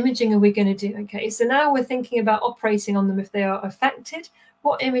 What imaging are we going to do? Okay, so now we're thinking about operating on them if they are affected.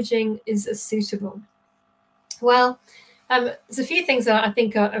 What imaging is suitable? Well, there's a few things that I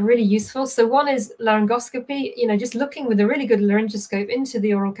think are really useful. So one is laryngoscopy. You know, just looking with a really good laryngoscope into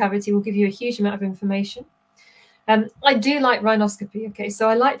the oral cavity will give you a huge amount of information. I do like rhinoscopy. Okay, so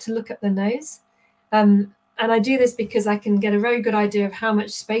I like to look at the nose. And I do this because I can get a very good idea of how much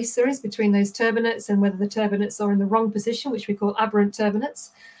space there is between those turbinates and whether the turbinates are in the wrong position, which we call aberrant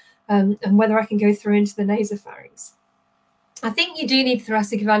turbinates, and whether I can go through into the nasopharynx. I think you do need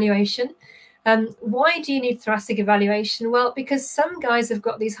thoracic evaluation. Why do you need thoracic evaluation? Well, because some guys have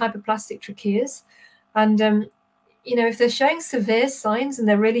got these hyperplastic tracheas, and you know, if they're showing severe signs and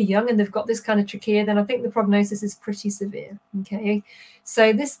they're really young and they've got this kind of trachea, then I think the prognosis is pretty severe, okay?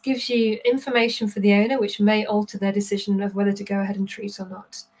 So this gives you information for the owner, which may alter their decision of whether to go ahead and treat or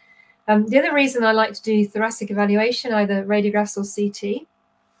not. The other reason I like to do thoracic evaluation, either radiographs or CT,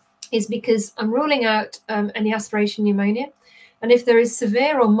 is because I'm ruling out any aspiration pneumonia. And if there is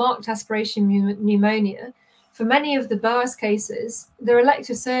severe or marked aspiration pneumonia, for many of the BOAS cases, their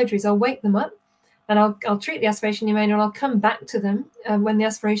elective surgeries, I'll wake them up, and I'll treat the aspiration pneumonia, and I'll come back to them when the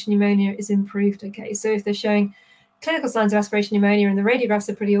aspiration pneumonia is improved, okay? So if they're showing clinical signs of aspiration pneumonia and the radiographs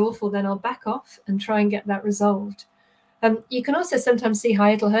are pretty awful, then I'll back off and try and get that resolved. You can also sometimes see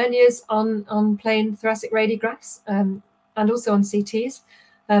hiatal hernias on plain thoracic radiographs and also on CTs,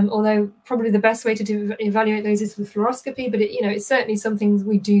 although probably the best way to evaluate those is with fluoroscopy, but it's certainly something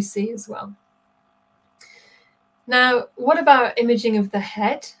we do see as well. Now, what about imaging of the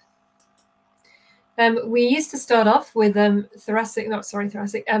head? We used to start off with head radiographs,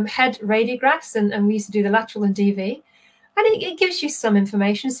 and we used to do the lateral and DV. And it gives you some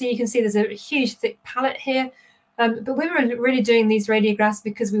information. So you can see there's a huge thick palate here. But we were really doing these radiographs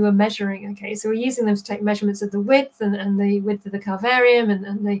because we were measuring, okay? So we're using them to take measurements of the width and the width of the calvarium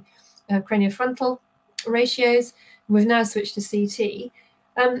and the craniofrontal ratios. We've now switched to CT.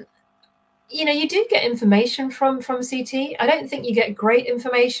 You do get information from CT. I don't think you get great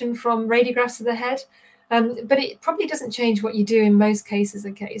information from radiographs of the head, but it probably doesn't change what you do in most cases,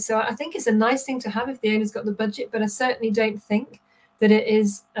 okay? So I think it's a nice thing to have if the owner's got the budget, but I certainly don't think that it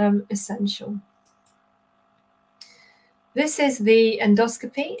is essential. This is the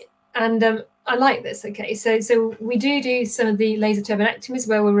endoscopy, and I like this, okay? So we do some of the laser turbinectomies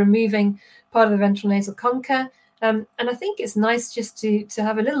where we're removing part of the ventral nasal concha. And I think it's nice just to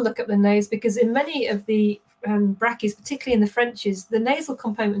have a little look at the nose, because in many of the brachyes, particularly in the Frenches, the nasal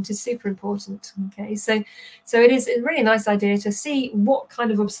component is super important. Okay, so it is a really nice idea to see what kind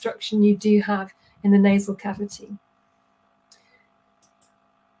of obstruction you do have in the nasal cavity.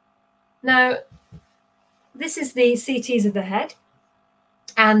 Now, this is the CTs of the head.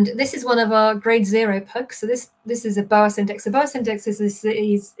 And this is one of our grade 0 pugs. So this is a BOAS index. The BOAS index is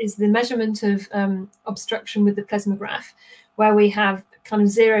the measurement of obstruction with the plethysmograph, where we have kind of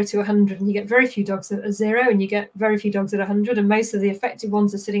 0 to 100, and you get very few dogs at 0, and you get very few dogs at 100, and most of the affected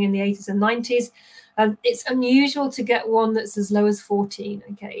ones are sitting in the 80s and 90s. It's unusual to get one that's as low as 14.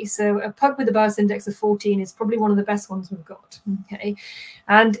 Okay, so a pug with a BOAS index of 14 is probably one of the best ones we've got. Okay,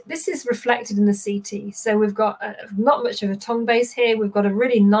 and this is reflected in the CT. So we've got not much of a tongue base here. We've got a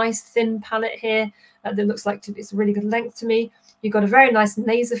really nice thin palate here that looks like it's a really good length to me. You've got a very nice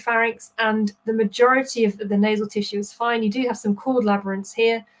nasopharynx, and the majority of the nasal tissue is fine. You do have some cord labyrinths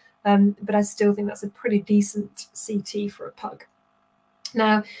here, but I still think that's a pretty decent CT for a pug.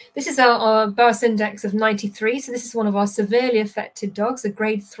 Now, this is our BOAS index of 93. So this is one of our severely affected dogs, a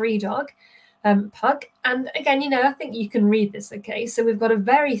grade 3 dog, pug. And again, I think you can read this, okay? So we've got a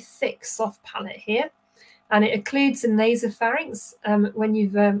very thick, soft palate here, and it occludes the nasopharynx when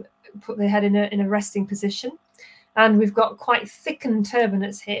you've put the head in a resting position. And we've got quite thickened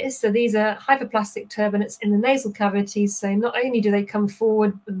turbinates here. So these are hyperplastic turbinates in the nasal cavities. So not only do they come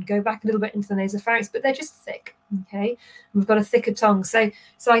forward and go back a little bit into the nasopharynx, but they're just thick. Okay, we've got a thicker tongue. So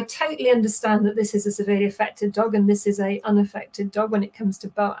I totally understand that this is a severely affected dog and this is a unaffected dog when it comes to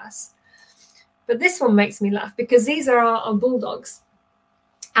BOAS. But this one makes me laugh because these are our bulldogs.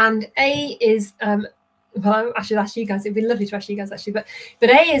 And A is well, I should ask you guys. It'd be lovely to ask you guys actually, but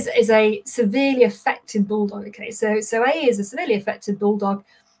A is a severely affected bulldog. Okay, so A is a severely affected bulldog,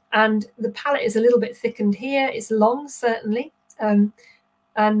 and the palate is a little bit thickened here. It's long, certainly, and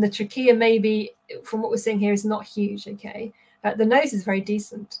the trachea maybe, from what we're seeing here, is not huge. Okay, the nose is very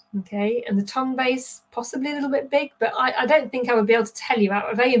decent. Okay, and the tongue base possibly a little bit big, but I don't think I would be able to tell you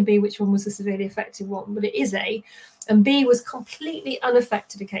out of A and B which one was the severely affected one. But it is A. And B was completely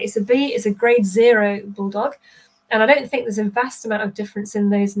unaffected. Okay, so B is a grade 0 bulldog, and I don't think there's a vast amount of difference in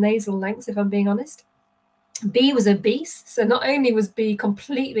those nasal lengths, if I'm being honest. B was obese, so not only was B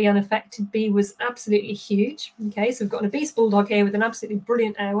completely unaffected, B was absolutely huge. Okay, so we've got an obese bulldog here with an absolutely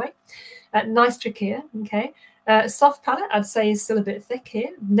brilliant airway, nice trachea. Okay, soft palate, I'd say, is still a bit thick here.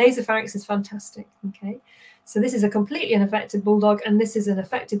 Nasopharynx is fantastic. Okay, so this is a completely unaffected bulldog, and this is an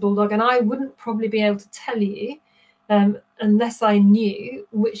affected bulldog, and I wouldn't probably be able to tell you unless I knew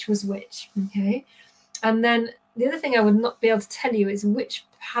which was which. Okay, and then the other thing I would not be able to tell you is which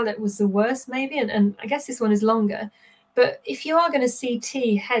palate was the worst, maybe, and I guess this one is longer. But if you are going to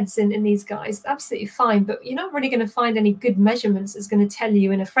CT heads in these guys, absolutely fine, but you're not really going to find any good measurements that's going to tell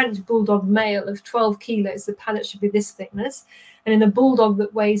you in a French bulldog male of 12 kilos the palate should be this thickness, and in a bulldog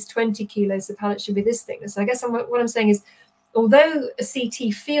that weighs 20 kilos the palate should be this thickness. So I guess what I'm saying is, although a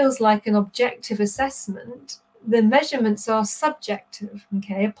CT feels like an objective assessment, the measurements are subjective.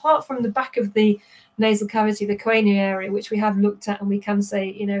 Okay, apart from the back of the nasal cavity, the choanal area, which we have looked at, and we can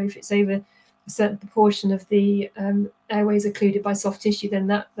say, you know, if it's over a certain proportion of the airways occluded by soft tissue, then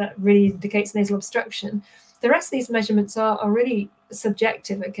that really indicates nasal obstruction. The rest of these measurements are really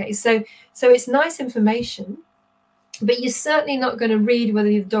subjective. Okay, so it's nice information, but you're certainly not going to read whether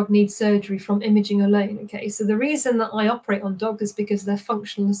the dog needs surgery from imaging alone. Okay, so the reason that I operate on dogs is because of their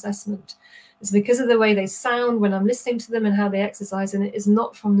functional assessment. It's because of the way they sound when I'm listening to them and how they exercise, and it is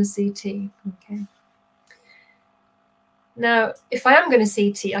not from the CT. Okay. Now, if I am going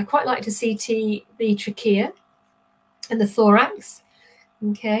to CT, I quite like to CT the trachea and the thorax.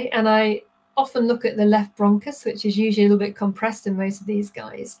 Okay, and I often look at the left bronchus, which is usually a little bit compressed in most of these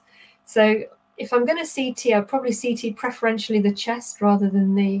guys. So if I'm going to CT, I'll probably CT preferentially the chest rather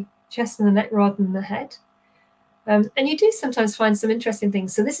than the chest and the neck rather than the head. And you do sometimes find some interesting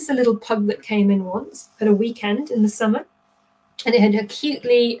things. So this is a little pug that came in once at a weekend in the summer, and it had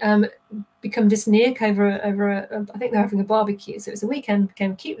acutely become dyspneic over I think they're having a barbecue. So it was a weekend,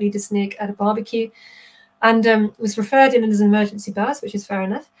 became acutely dyspneic at a barbecue, and was referred in as an emergency BOAS, which is fair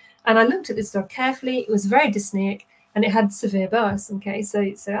enough. And I looked at this dog carefully. It was very dyspneic, and it had severe BOAS. Okay,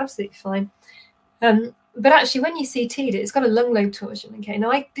 so absolutely fine. But actually, when you CT'd it, it's got a lung lobe torsion. Okay,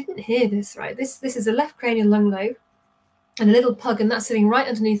 now I didn't hear this, right? This is a left cranial lung lobe and a little pug, and that's sitting right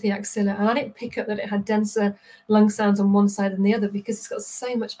underneath the axilla. And I didn't pick up that it had denser lung sounds on one side than the other because it's got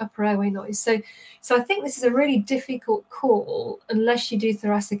so much upper airway noise. So I think this is a really difficult call unless you do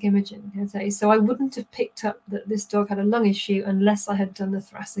thoracic imaging. Okay, so I wouldn't have picked up that this dog had a lung issue unless I had done the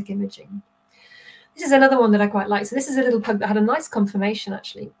thoracic imaging. This is another one that I quite like. So this is a little pug that had a nice conformation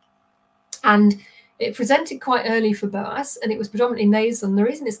actually, and it presented quite early for BOAS, and it was predominantly nasal. And the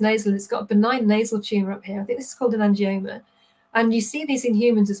reason it's nasal, it's got a benign nasal tumour up here. I think this is called an angioma. And you see these in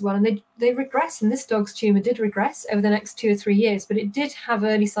humans as well, and they regress. And this dog's tumour did regress over the next 2 or 3 years, but it did have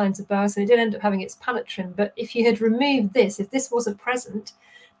early signs of BOAS, and it did end up having its palate trimmed. But if you had removed this, if this wasn't present,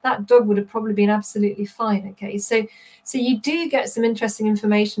 that dog would have probably been absolutely fine. Okay, so you do get some interesting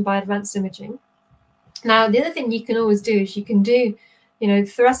information by advanced imaging. Now, the other thing you can always do is you can do, you know,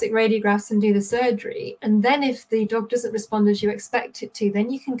 thoracic radiographs and do the surgery. And then if the dog doesn't respond as you expect it to, then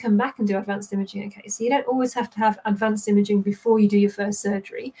you can come back and do advanced imaging. Okay, so you don't always have to have advanced imaging before you do your first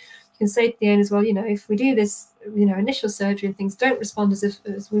surgery. You can say to the owners, well, you know, if we do this, you know, initial surgery and things don't respond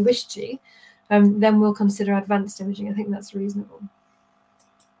as we wish to, then we'll consider advanced imaging. I think that's reasonable.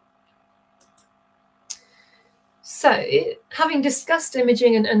 So having discussed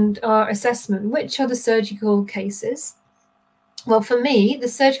imaging and our assessment, which are the surgical cases? Well, for me, the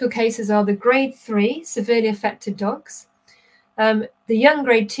surgical cases are the grade 3 severely affected dogs, the young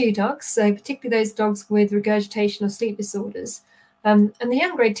grade 2 dogs, so particularly those dogs with regurgitation or sleep disorders, and the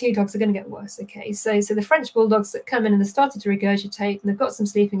young grade 2 dogs are going to get worse. Okay, so the French bulldogs that come in and they've started to regurgitate and they've got some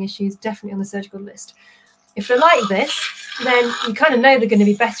sleeping issues, definitely on the surgical list. if they're like this, then you kind of know they're going to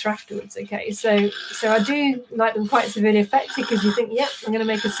be better afterwards. Okay, so I do like them quite severely affected, because you think, yep, I'm going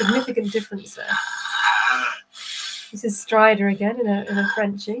to make a significant difference there. This is Strider again in a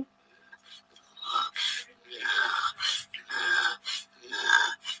Frenchie.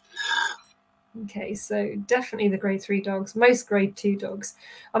 Okay, so definitely the grade 3 dogs, most grade 2 dogs.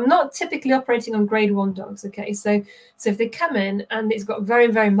 I'm not typically operating on grade 1 dogs. Okay, so if they come in and it's got very,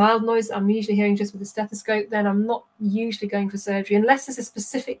 very mild noise, I'm usually hearing just with a stethoscope, then I'm not usually going for surgery unless there's a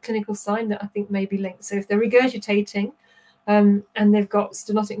specific clinical sign that I think may be linked. So if they're regurgitating and they've got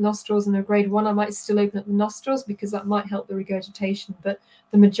stenotic nostrils and they're grade 1, I might still open up the nostrils because that might help the regurgitation. But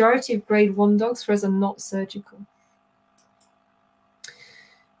the majority of grade 1 dogs for us are not surgical.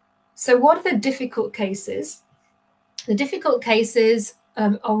 So what are the difficult cases? The difficult cases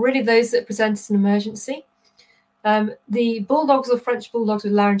are really those that present as an emergency. The bulldogs or French bulldogs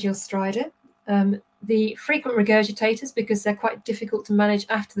with laryngeal stridor, the frequent regurgitators because they're quite difficult to manage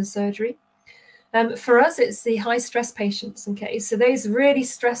after the surgery. For us, it's the high stress patients. Okay, so those really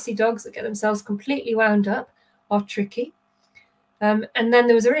stressy dogs that get themselves completely wound up are tricky. And then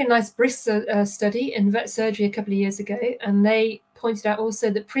there was a really nice Bristol study in vet surgery a couple of years ago, and they pointed out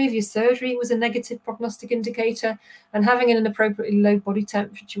also that previous surgery was a negative prognostic indicator, and having an inappropriately low body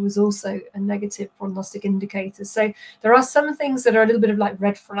temperature was also a negative prognostic indicator. So there are some things that are a little bit of like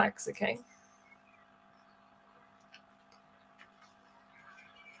red flags. Okay.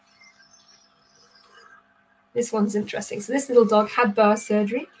 This one's interesting. So this little dog had BOAS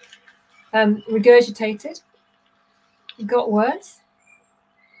surgery, regurgitated, got worse.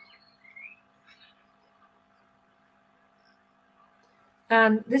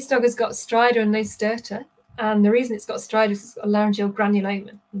 And this dog has got stridor and no stertor. And the reason it's got stridor is it's got a laryngeal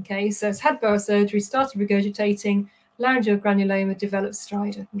granuloma. Okay, so it's had BOAS surgery, started regurgitating, laryngeal granuloma, developed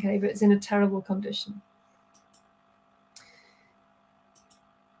stridor. Okay, but it's in a terrible condition.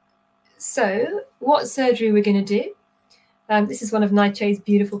 So what surgery we're going to do? This is one of Naiche's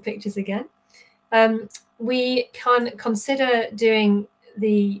beautiful pictures again. We can consider doing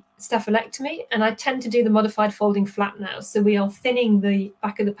the staphylectomy, and I tend to do the modified folding flap now. So we are thinning the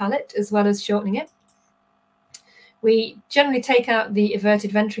back of the palate as well as shortening it. We generally take out the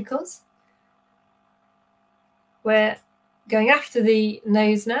everted ventricles. We're going after the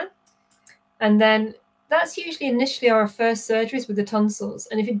nose now, and then that's usually initially our first surgeries with the tonsils.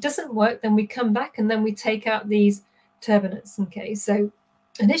 And if it doesn't work, then we come back and then we take out these turbinates. Okay, so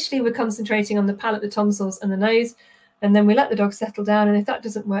initially we're concentrating on the palate, the tonsils, and the nose, and then we let the dog settle down. And if that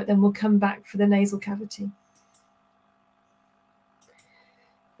doesn't work, then we'll come back for the nasal cavity.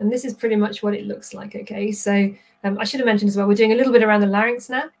 And this is pretty much what it looks like. Okay, so I should have mentioned as well, we're doing a little bit around the larynx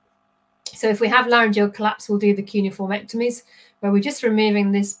now. So if we have laryngeal collapse, we'll do the cuneiformectomies, where we're just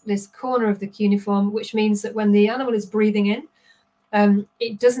removing this corner of the cuneiform, which means that when the animal is breathing in,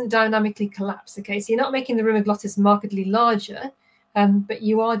 it doesn't dynamically collapse. Okay, so you're not making the rima glottis markedly larger, but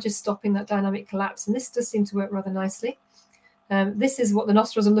you are just stopping that dynamic collapse. And this does seem to work rather nicely. This is what the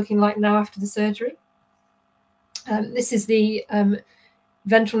nostrils are looking like now after the surgery. This is the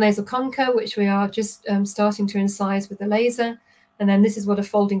ventral nasal concha, which we are just starting to incise with the laser. And then this is what a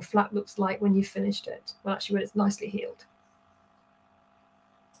folding flap looks like when you've finished it. Well, actually, when it's nicely healed.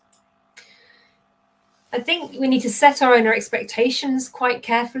 I think we need to set our own expectations quite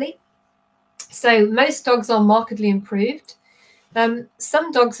carefully. So most dogs are markedly improved.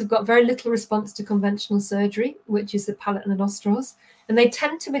 Some dogs have got very little response to conventional surgery, which is the palate and the nostrils. And they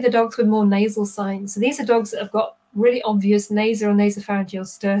tend to be the dogs with more nasal signs. So these are dogs that have got really obvious nasal or nasopharyngeal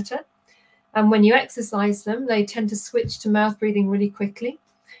stertor. And when you exercise them, they tend to switch to mouth breathing really quickly.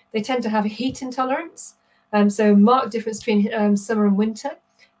 They tend to have a heat intolerance. So marked difference between summer and winter.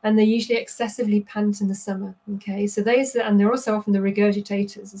 And they usually excessively pant in the summer. Okay, so those, and they're also often the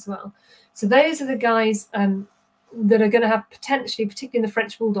regurgitators as well. So those are the guys that are going to have potentially, particularly in the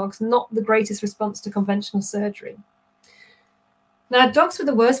French bulldogs, not the greatest response to conventional surgery. Now, dogs with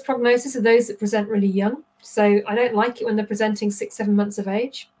the worst prognosis are those that present really young. So I don't like it when they're presenting 6-7 months of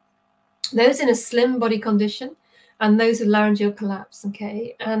age. Those in a slim body condition, and those with laryngeal collapse.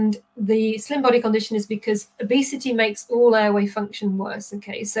 Okay, and the slim body condition is because obesity makes all airway function worse.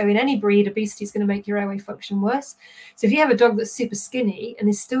 Okay, so in any breed, obesity is going to make your airway function worse. So if you have a dog that's super skinny and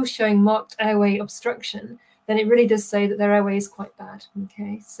is still showing marked airway obstruction, then it really does say that their airway is quite bad.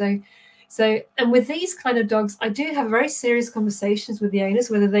 Okay, so and with these kind of dogs, I do have very serious conversations with the owners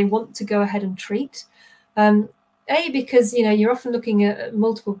whether they want to go ahead and treat. Because you're often looking at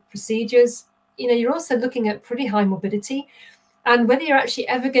multiple procedures. You're also looking at pretty high morbidity, and whether you're actually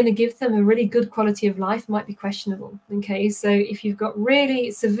ever going to give them a really good quality of life might be questionable. Okay, so if you've got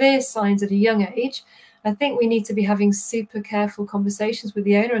really severe signs at a young age, I think we need to be having super careful conversations with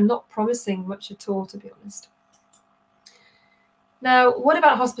the owner and not promising much at all, to be honest. Now, what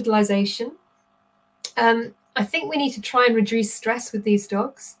about hospitalization? I think we need to try and reduce stress with these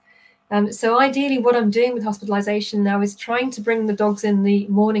dogs. So ideally, what I'm doing with hospitalization now is trying to bring the dogs in the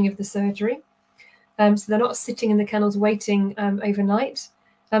morning of the surgery. So they're not sitting in the kennels waiting overnight.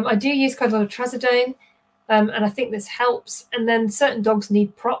 I do use quite a lot of trazodone, and I think this helps. And then certain dogs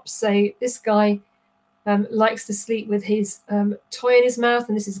need props. So this guy likes to sleep with his toy in his mouth,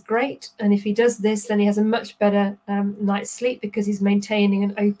 and this is great. And if he does this, then he has a much better night's sleep because he's maintaining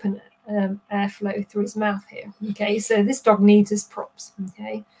an open airflow through his mouth here. Okay, so this dog needs his props.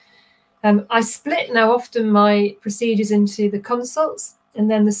 Okay, I split now often my procedures into the consults and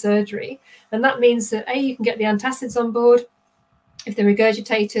then the surgery, and that means that you can get the antacids on board. If they're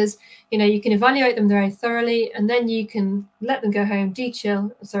regurgitators, you can evaluate them very thoroughly, and then you can let them go home,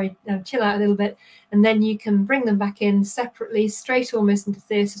 chill out a little bit, and then you can bring them back in separately, straight almost into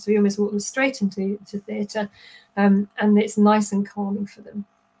theatre. So we almost walk them straight into theatre, and it's nice and calming for them.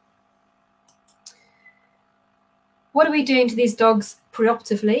 What are we doing to these dogs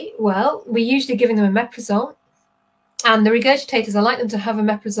preoperatively? Well, we're usually giving them a omeprazole, and the regurgitators, I like them to have a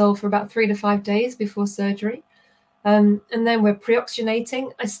omeprazole for about 3 to 5 days before surgery. And then we're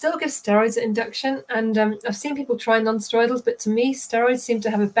pre-oxygenating. I still give steroids at induction, and I've seen people try non-steroidals, but to me, steroids seem to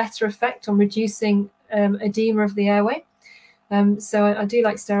have a better effect on reducing edema of the airway. So I do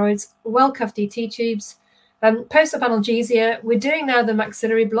like steroids. Well-cuffed ET tubes. Post-op analgesia, we're doing now the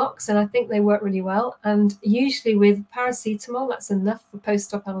maxillary blocks, and I think they work really well. And usually with paracetamol, that's enough for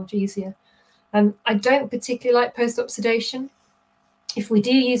post-op analgesia. I don't particularly like post-op sedation. If we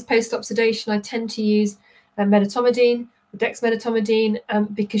do use post-op sedation, I tend to use medetomidine,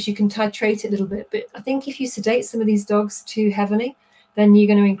 dexmedetomidine, because you can titrate it a little bit. But I think if you sedate some of these dogs too heavily, then you're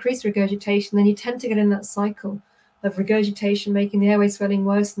going to increase regurgitation. Then you tend to get in that cycle of regurgitation, making the airway swelling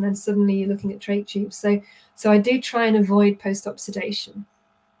worse, and then suddenly you're looking at trach tubes. So I do try and avoid post-op sedation.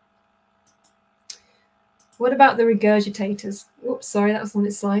 What about the regurgitators? Oops, sorry, that was on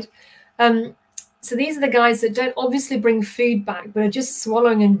this slide. So these are the guys that don't obviously bring food back, but are just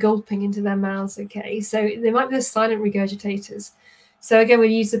swallowing and gulping into their mouths, okay? So they might be the silent regurgitators. So again, we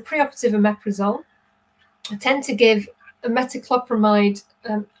use the preoperative omeprazole. I tend to give a metoclopramide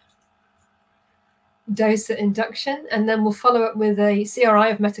dose at induction, and then we'll follow up with a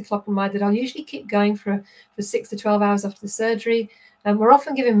CRI of metoclopramide that I'll usually keep going for 6 to 12 hours after the surgery. We're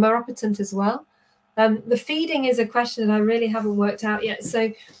often giving meropitant as well. The feeding is a question that I really haven't worked out yet.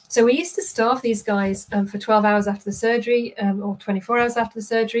 So we used to starve these guys for 12 hours after the surgery, or 24 hours after the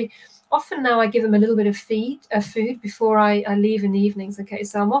surgery. Often now I give them a little bit of food before I leave in the evenings. Okay,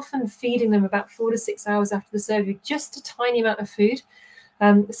 so I'm often feeding them about 4 to 6 hours after the surgery, just a tiny amount of food,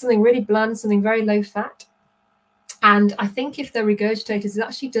 something really bland, something very low fat. And I think if they're regurgitators, it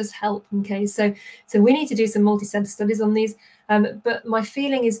actually does help. Okay, so we need to do some multi-center studies on these. But my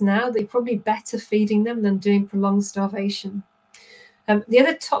feeling is now they're probably better feeding them than doing prolonged starvation. The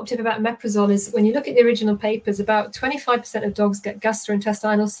other top tip about omeprazole is when you look at the original papers, about 25% of dogs get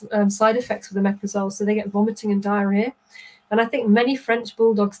gastrointestinal side effects with omeprazole. So they get vomiting and diarrhea. And I think many French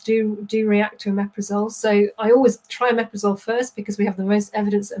bulldogs do react to omeprazole. So I always try omeprazole first because we have the most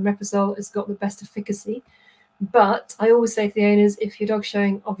evidence that omeprazole has got the best efficacy. But I always say to the owners, if your dog's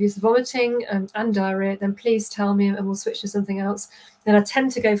showing obvious vomiting and diarrhea, then please tell me and we'll switch to something else. Then I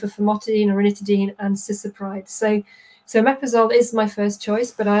tend to go for famotidine or ranitidine and cisapride. So omeprazole is my first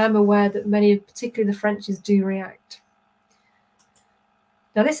choice, but I am aware that many, particularly the Frenchies, do react.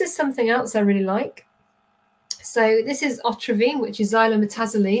 Now, this is something else I really like. So this is Otravine, which is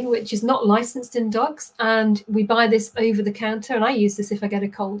xylometazoline, which is not licensed in dogs, and we buy this over the counter, and I use this if I get a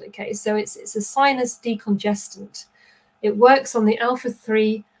cold. Okay, so it's a sinus decongestant. It works on the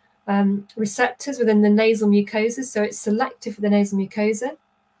alpha-3 receptors within the nasal mucosa, so it's selective for the nasal mucosa,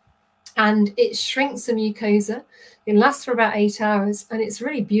 and it shrinks the mucosa. It lasts for about 8 hours, and it's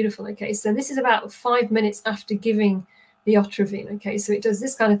really beautiful. Okay, so this is about 5 minutes after giving the Otravine. Okay, so it does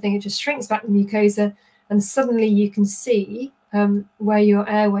this kind of thing. It just shrinks back the mucosa, and suddenly you can see where your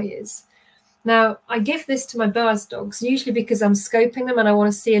airway is. Now, I give this to my BOAS dogs, usually because I'm scoping them and I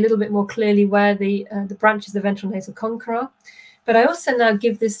want to see a little bit more clearly where the branches of the ventral nasal concha are. But I also now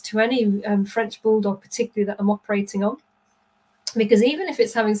give this to any French bulldog, particularly that I'm operating on, because even if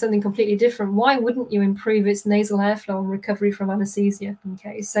it's having something completely different, why wouldn't you improve its nasal airflow and recovery from anesthesia?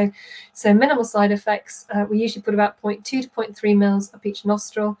 Okay, so minimal side effects. We usually put about 0.2 to 0.3 mils up each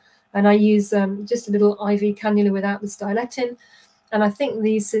nostril. And I use just a little IV cannula without the styletin. And I think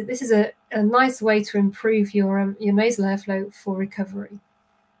this is a nice way to improve your nasal airflow for recovery.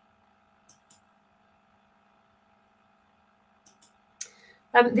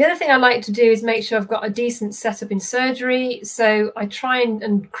 The other thing I like to do is make sure I've got a decent setup in surgery. So I try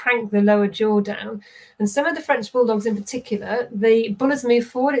and crank the lower jaw down. And some of the French Bulldogs in particular, the bullets move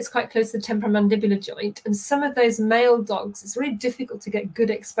forward. It's quite close to the temporomandibular joint. And some of those male dogs, it's really difficult to get good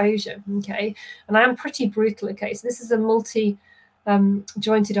exposure, okay? And I am pretty brutal, okay? So this is a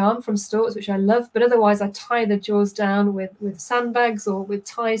multi-jointed arm from Storks, which I love. But otherwise, I tie the jaws down with sandbags or with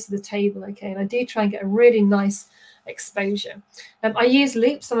ties to the table, okay? And I do try and get a really nice exposure. I use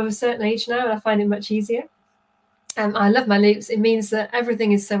loops. I'm of a certain age now, and I find it much easier. I love my loops. It means that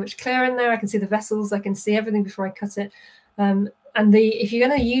everything is so much clearer in there. I can see the vessels. I can see everything before I cut it. And if you're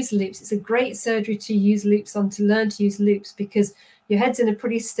going to use loops, it's a great surgery to use loops on, to learn to use loops, because your head's in a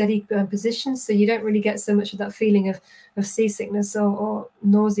pretty steady position, so you don't really get so much of that feeling of seasickness or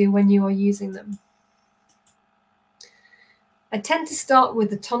nausea when you are using them. I tend to start with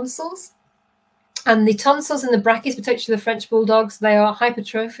the tonsils. And the tonsils and the brachies, particularly the French Bulldogs, they are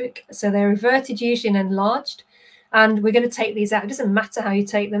hypertrophic. So they're reverted usually and enlarged. And we're going to take these out. It doesn't matter how you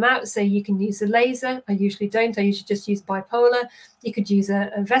take them out. So you can use a laser. I usually don't. I usually just use bipolar. You could use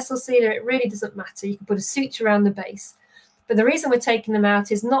a vessel sealer. It really doesn't matter. You can put a suture around the base. But the reason we're taking them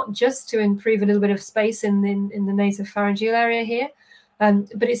out is not just to improve a little bit of space in the nasopharyngeal area here,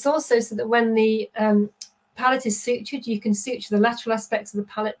 but it's also so that when the palate is sutured, you can suture the lateral aspects of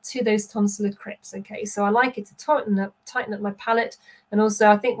the palate to those tonsillar crypts. Okay, so I like it to tighten up my palate, and also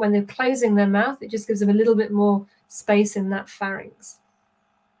I think when they're closing their mouth, it just gives them a little bit more space in that pharynx.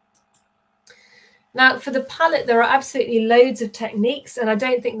 Now, for the palate, there are absolutely loads of techniques, and I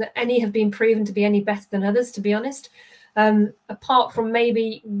don't think that any have been proven to be any better than others, to be honest. Apart from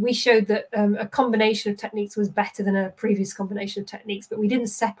maybe we showed that a combination of techniques was better than a previous combination of techniques, but we didn't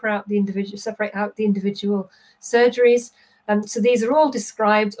separate out the individual surgeries. So these are all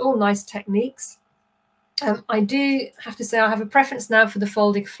described, all nice techniques. I do have to say I have a preference now for the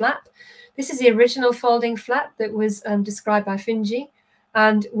folding flap. This is the original folding flap that was described by Finji.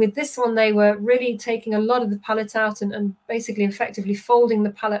 And with this one, they were really taking a lot of the palate out and basically effectively folding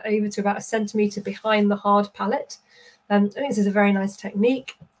the palate over to about 1 centimetre behind the hard palate. I think this is a very nice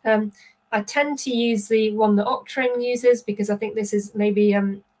technique. I tend to use the one that Octrin uses because I think this is maybe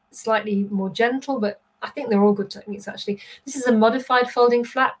slightly more gentle, but I think they're all good techniques, actually. This is a modified folding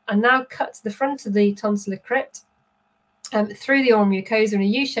flap. I now cut the front of the tonsillar crypt through the oral mucosa in a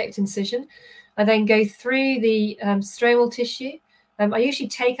U-shaped incision. I then go through the stromal tissue. I usually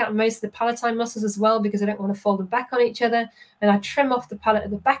take out most of the palatine muscles as well because I don't want to fold them back on each other. And I trim off the palate at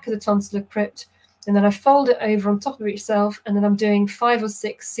the back of the tonsillar crypt. And then I fold it over on top of each self, and then I'm doing 5 or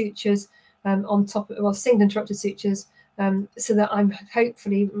 6 sutures on top of, well, single interrupted sutures, so that I'm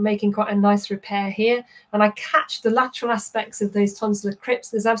hopefully making quite a nice repair here. And I catch the lateral aspects of those tonsillar crypts.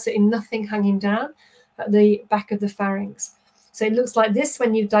 There's absolutely nothing hanging down at the back of the pharynx. So it looks like this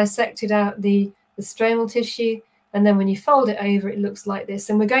when you've dissected out the stromal tissue, and then when you fold it over, it looks like this.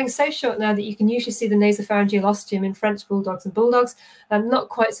 And we're going so short now that you can usually see the nasopharyngeal ostium in French Bulldogs and Bulldogs, not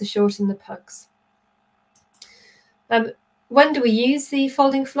quite so short in the pugs. When do we use the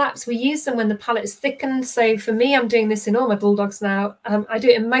folding flaps? We use them when the palate is thickened. So for me, I'm doing this in all my Bulldogs now. I do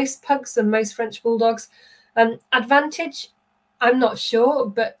it in most pugs and most French Bulldogs. Advantage, I'm not sure,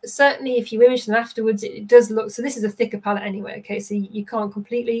 but certainly if you image them afterwards, it does look, so this is a thicker palate anyway, okay, so you can't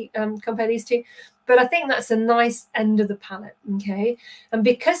completely compare these two, but I think that's a nice end of the palate, okay? And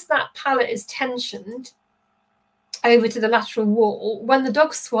because that palate is tensioned over to the lateral wall, when the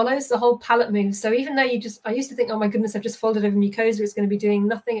dog swallows, the whole palate moves. So even though I used to think, oh my goodness, I've just folded over mucosa, it's going to be doing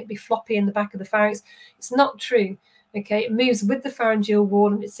nothing, it'd be floppy in the back of the pharynx. It's not true, okay? It moves with the pharyngeal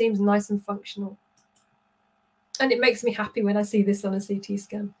wall and it seems nice and functional. And it makes me happy when I see this on a CT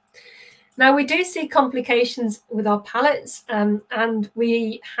scan. Now, we do see complications with our palates, and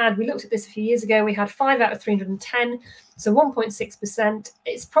we looked at this a few years ago. We had 5 out of 310, so 1.6%.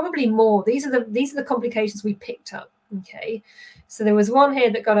 It's probably more. These are the complications we picked up. Okay, so there was one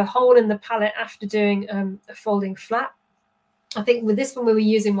here that got a hole in the palate after doing a folding flap. I think with this one we were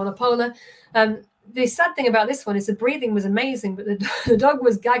using monopolar. The sad thing about this one is the breathing was amazing, but the dog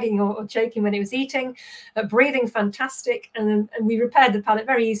was gagging or choking when it was eating. Breathing fantastic, and we repaired the palate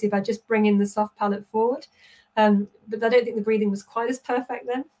very easily by just bringing the soft palate forward. But I don't think the breathing was quite as perfect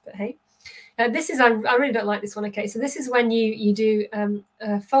then. But hey, this is I really don't like this one. Okay, so this is when you do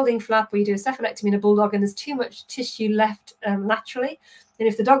a folding flap, or you do a cephalorectomy in a Bulldog, and there's too much tissue left laterally. And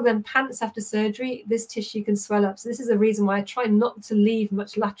if the dog then pants after surgery, this tissue can swell up. So this is the reason why I try not to leave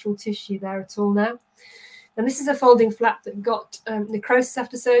much lateral tissue there at all now. And this is a folding flap that got necrosis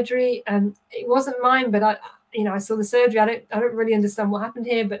after surgery. It wasn't mine, but you know, I saw the surgery. I don't really understand what happened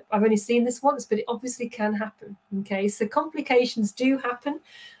here, but I've only seen this once, but it obviously can happen. Okay, so complications do happen.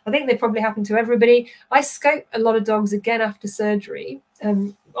 I think they probably happen to everybody. I scope a lot of dogs again after surgery,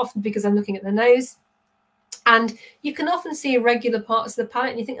 often because I'm looking at their nose. And you can often see irregular parts of the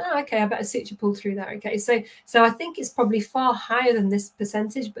palate and you think, oh, okay, I better suture pull through that. Okay, so I think it's probably far higher than this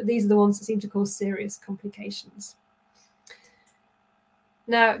percentage, but these are the ones that seem to cause serious complications.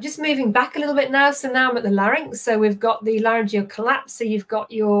 Now, just moving back a little bit now. So now I'm at the larynx. So we've got the laryngeal collapse. So you've got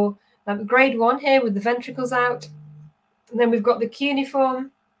your grade 1 here with the ventricles out. And then we've got the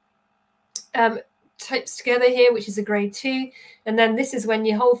cuneiform types together here, which is a grade 2. And then this is when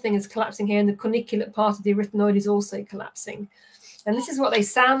your whole thing is collapsing here and the corniculate part of the arytenoid is also collapsing. And this is what they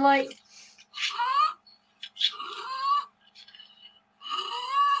sound like.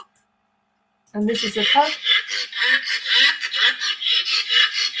 And this is a pug.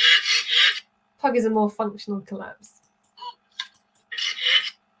 Pug is a more functional collapse.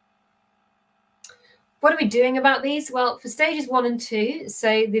 What are we doing about these? Well, for stages 1 and 2,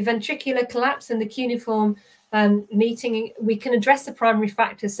 so the ventricular collapse and the cuneiform meeting, we can address the primary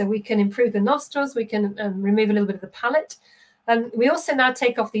factors. So we can improve the nostrils, we can remove a little bit of the palate. We also now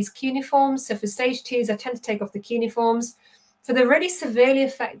take off these cuneiforms. So for stage 2s, I tend to take off the cuneiforms. For the really severely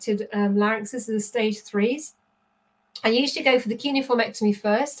affected larynxes, the stage 3s, I usually go for the cuneiformectomy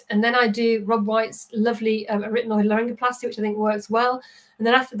first, and then I do Rob White's lovely arytenoid laryngoplasty, which I think works well. And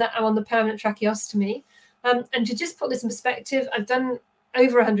then after that, I'm on the permanent tracheostomy. And to just put this in perspective, I've done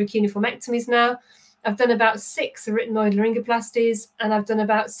over 100 cuneiformectomies now. I've done about 6 arytenoid laryngoplasties, and I've done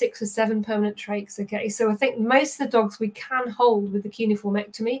about 6 or 7 permanent trachs. Okay, so I think most of the dogs we can hold with the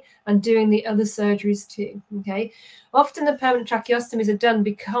cuneiformectomy and doing the other surgeries too. Okay, often the permanent tracheostomies are done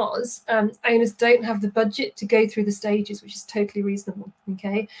because owners don't have the budget to go through the stages, which is totally reasonable.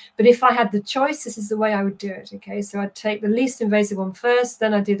 Okay, but if I had the choice, this is the way I would do it. Okay, so I'd take the least invasive one first,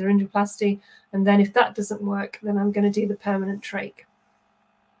 then I do the laryngoplasty, and then if that doesn't work, then I'm going to do the permanent trach.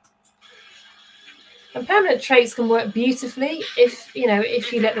 And permanent trachs can work beautifully if you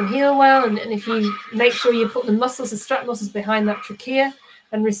let them heal well, and if you make sure you put the muscles, the strap muscles behind that trachea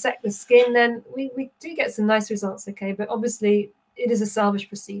and resect the skin, then we do get some nice results, okay? But obviously it is a salvage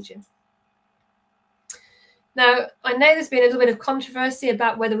procedure. Now, I know there's been a little bit of controversy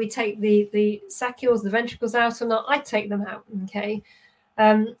about whether we take the saccules, the ventricles out or not. I take them out, okay?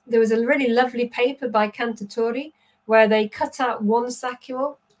 There was a really lovely paper by Cantatori where they cut out one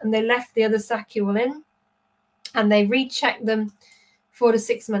saccule and they left the other saccule in, and they rechecked them 4 to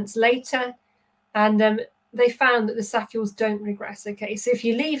 6 months later, and they found that the saccules don't regress. Okay, so if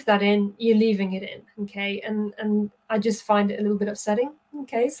you leave that in, you're leaving it in. Okay, and I just find it a little bit upsetting.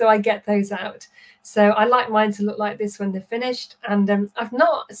 Okay, so I get those out. So I like mine to look like this when they're finished. And I've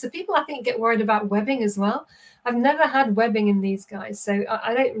not. So people I think get worried about webbing as well. I've never had webbing in these guys, so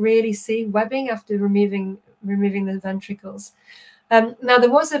I don't really see webbing after removing the ventricles. Now, there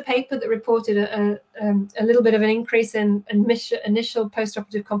was a paper that reported a little bit of an increase in initial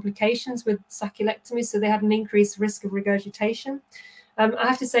postoperative complications with sacculectomy, so they had an increased risk of regurgitation. I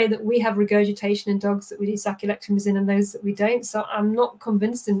have to say that we have regurgitation in dogs that we do sacculectomies in and those that we don't, so I'm not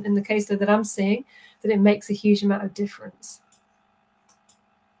convinced in the caseload that I'm seeing that it makes a huge amount of difference.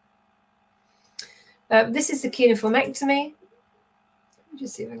 This is the cuneiformectomy. Let me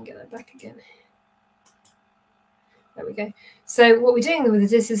just see if I can get that back again. There we go. So what we're doing with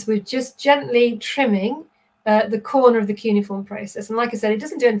this is we're just gently trimming the corner of the cuneiform process. And like I said, it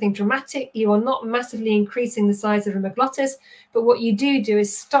doesn't do anything dramatic. You are not massively increasing the size of the epiglottis, but what you do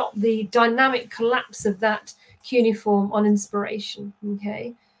is stop the dynamic collapse of that cuneiform on inspiration.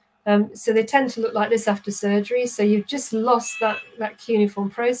 Okay. So they tend to look like this after surgery. So you've just lost that cuneiform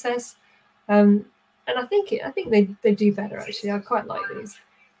process. And I think they do better, actually. I quite like these.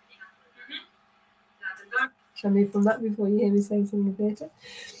 Shall I move from that before you hear me saying something better?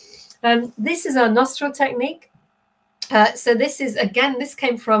 This is our nostril technique. So this is, again, this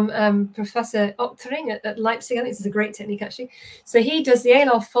came from Professor Ochtering at Leipzig. I think this is a great technique, actually. So he does the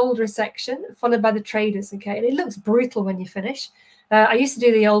alar fold resection followed by the traders, okay? And it looks brutal when you finish. I used to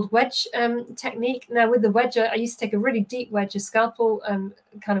do the old wedge technique. Now, with the wedge, I used to take a really deep wedge, a scalpel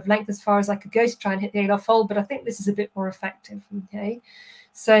kind of length as far as I could go to try and hit the alar fold, but I think this is a bit more effective, okay?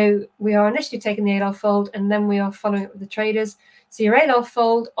 So we are initially taking the alar fold, and then we are following it with the traders. So your alar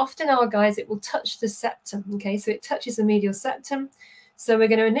fold, often our guys, it will touch the septum, okay? So it touches the medial septum. So we're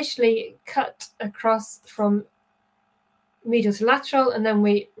going to initially cut across from medial to lateral, and then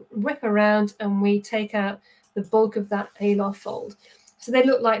we whip around and we take out the bulk of that alar fold. So they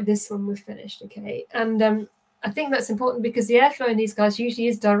look like this when we're finished, okay? And I think that's important because the airflow in these guys usually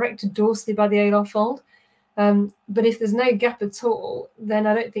is directed dorsally by the alar fold. But if there's no gap at all, then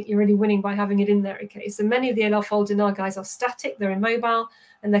I don't think you're really winning by having it in there. Okay, so many of the alar folds in our guys are static, they're immobile,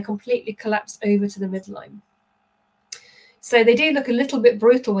 and they're completely collapsed over to the midline. So they do look a little bit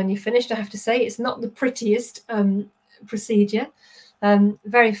brutal when you're finished, I have to say. It's not the prettiest procedure,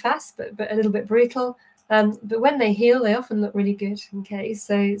 very fast, but a little bit brutal. But when they heal, they often look really good. Okay,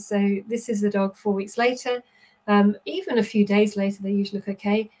 so this is the dog 4 weeks later. Even a few days later, they usually look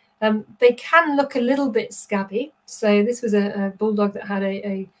okay. They can look a little bit scabby. So this was a bulldog that had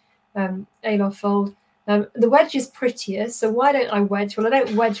a alar fold. The wedge is prettier. So why don't I wedge? Well, I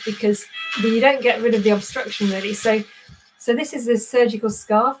don't wedge because you don't get rid of the obstruction really. So this is the surgical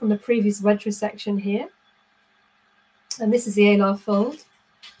scar from the previous wedge resection here. And this is the alar fold.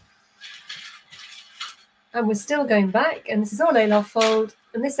 And we're still going back, and this is all alar fold,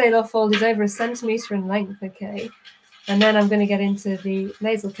 and this alar fold is over 1 centimetre in length, okay? And then I'm going to get into the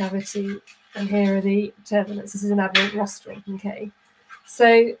nasal cavity, and here are the turbinates. This is an aberrant rostrum, okay?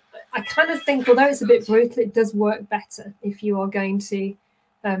 So I kind of think, although it's a bit brutal, it does work better if you are going to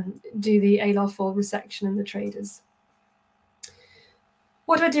do the alar fold resection in the traders.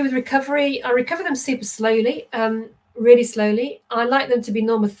 What do I do with recovery? I recover them super slowly, really slowly. I like them to be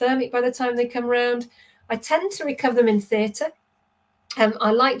normothermic by the time they come around. I tend to recover them in theatre.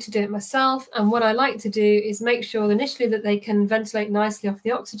 I like to do it myself. And what I like to do is make sure initially that they can ventilate nicely off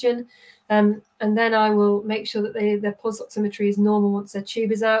the oxygen. And then I will make sure that their pulse oximetry is normal once their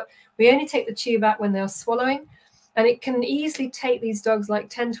tube is out. We only take the tube out when they are swallowing. And it can easily take these dogs like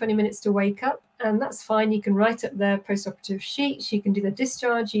 10, 20 minutes to wake up. And that's fine. You can write up their postoperative sheets. You can do the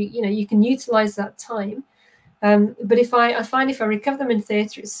discharge. You can utilize that time. But I find if I recover them in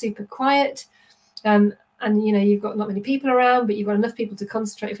theatre, it's super quiet. And you've got not many people around, but you've got enough people to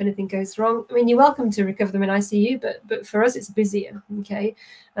concentrate if anything goes wrong. I mean, you're welcome to recover them in ICU, but for us it's busier, okay?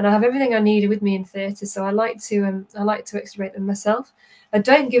 And I have everything I need with me in theatre, so I like to extubate them myself. I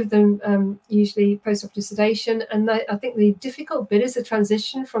don't give them usually postoperative sedation, and I think the difficult bit is the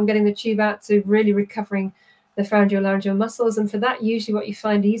transition from getting the tube out to really recovering the pharyngeal-laryngeal muscles. And for that, usually what you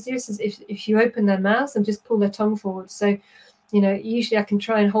find easiest is if you open their mouths and just pull their tongue forward. So usually I can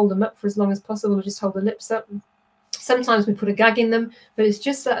try and hold them up for as long as possible, or just hold the lips up. Sometimes we put a gag in them, but it's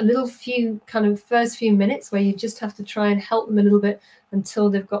just that little first few minutes where you just have to try and help them a little bit until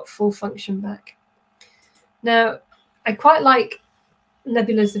they've got full function back. Now, I quite like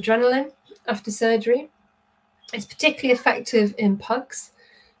nebulized adrenaline after surgery. It's particularly effective in pugs,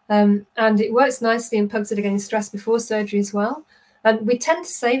 and it works nicely in pugs that are getting stressed before surgery as well. And we tend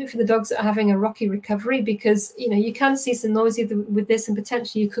to save it for the dogs that are having a rocky recovery because, you can see some noise with this, and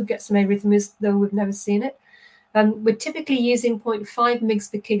potentially you could get some arrhythmias, though we've never seen it. We're typically using 0.5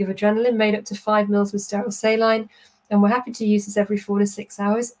 mg per kg of adrenaline made up to 5 mils with sterile saline, and we're happy to use this every 4 to 6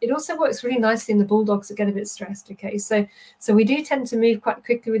 hours. It also works really nicely in the bulldogs that get a bit stressed, okay? So we do tend to move quite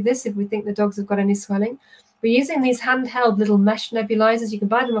quickly with this if we think the dogs have got any swelling. We're using these handheld little mesh nebulizers. You can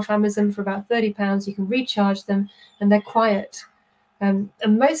buy them off Amazon for about £30. You can recharge them, and they're quiet. And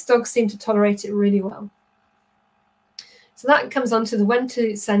most dogs seem to tolerate it really well. So that comes on to the when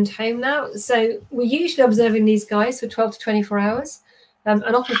to send home now. So we're usually observing these guys for 12 to 24 hours and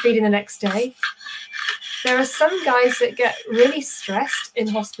often feeding the next day. There are some guys that get really stressed in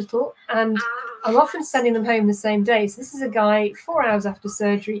hospital, and I'm often sending them home the same day. So this is a guy 4 hours after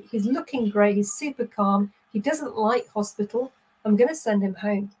surgery. He's looking great. He's super calm. He doesn't like hospital. I'm going to send him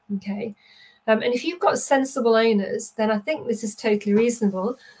home, okay? And if you've got sensible owners, then I think this is totally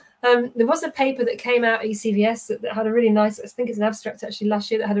reasonable. There was a paper that came out at ECVS that had a really nice, I think it's an abstract actually last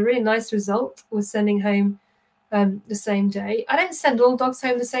year, that had a really nice result with sending home the same day. I don't send all dogs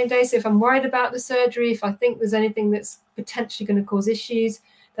home the same day. So if I'm worried about the surgery, if I think there's anything that's potentially going to cause issues,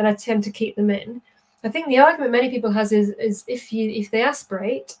 then I tend to keep them in. I think the argument many people has is if they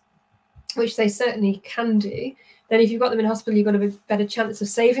aspirate, which they certainly can do, then if you've got them in hospital, you've got a better chance of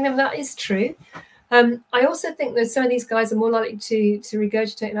saving them. That is true. I also think that some of these guys are more likely to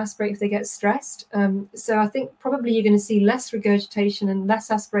regurgitate and aspirate if they get stressed. So I think probably you're going to see less regurgitation and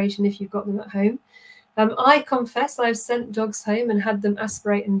less aspiration if you've got them at home. I confess I've sent dogs home and had them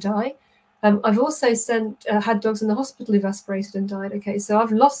aspirate and die. I've also had dogs in the hospital who've aspirated and died. Okay, so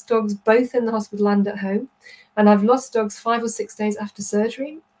I've lost dogs both in the hospital and at home, and I've lost dogs 5 or 6 days after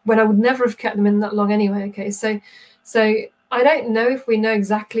surgery when I would never have kept them in that long anyway. Okay, so I don't know if we know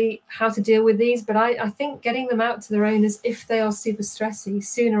exactly how to deal with these, but I think getting them out to their owners if they are super stressy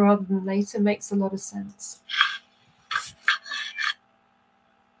sooner rather than later makes a lot of sense.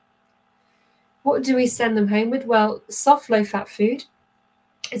 What do we send them home with? Well, soft, low-fat food.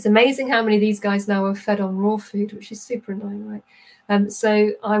 It's amazing how many of these guys now are fed on raw food, which is super annoying, right?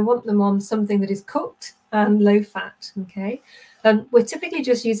 So I want them on something that is cooked, and low fat. Okay, we're typically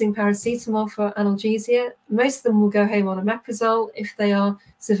just using paracetamol for analgesia. Most of them will go home on omeprazole. If they are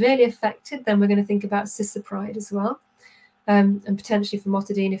severely affected, then we're going to think about cisapride as well, and potentially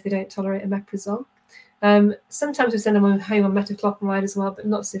famotidine if they don't tolerate omeprazole. Sometimes we send them home on metoclopramide as well, but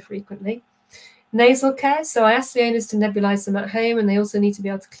not so frequently. Nasal care. So I asked the owners to nebulize them at home, and they also need to be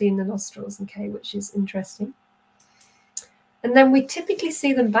able to clean the nostrils, okay, which is interesting. And then we typically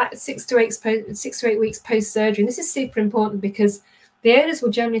see them back 6 to 8 weeks post-surgery. And this is super important because the owners will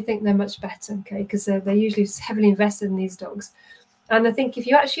generally think they're much better, okay, because they're usually heavily invested in these dogs. And I think if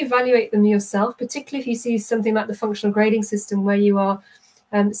you actually evaluate them yourself, particularly if you see something like the functional grading system where you are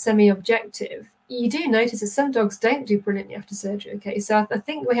semi-objective, you do notice that some dogs don't do brilliantly after surgery, okay? So I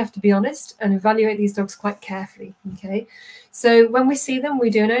think we have to be honest and evaluate these dogs quite carefully, okay? So when we see them, we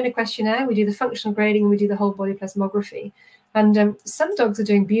do an owner questionnaire, we do the functional grading, and we do the whole body plasmography. And some dogs are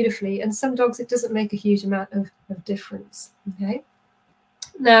doing beautifully, and some dogs it doesn't make a huge amount of difference, okay?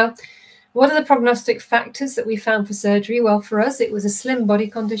 Now, what are the prognostic factors that we found for surgery? Well, for us, it was a slim body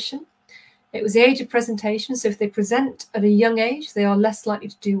condition. It was the age of presentation. So if they present at a young age, they are less likely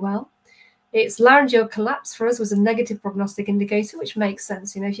to do well. Its laryngeal collapse for us was a negative prognostic indicator, which makes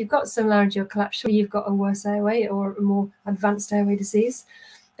sense. You know, if you've got some laryngeal collapse, sure, you've got a worse airway or a more advanced airway disease.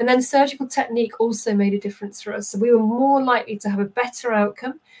 And then surgical technique also made a difference for us. So we were more likely to have a better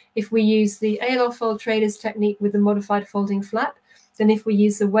outcome if we use the ALR fold traders technique with the modified folding flap than if we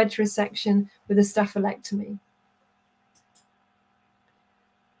use the wedge resection with a staphylectomy.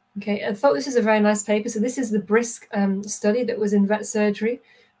 Okay, I thought this was a very nice paper. So this is the BRISK study that was in vet surgery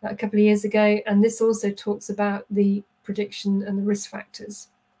a couple of years ago. And this also talks about the prediction and the risk factors.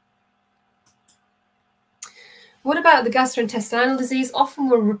 What about the gastrointestinal disease? Often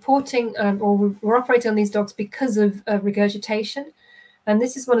we're reporting or we're operating on these dogs because of regurgitation. And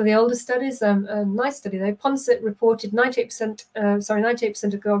this is one of the older studies, a nice study though. Ponsett reported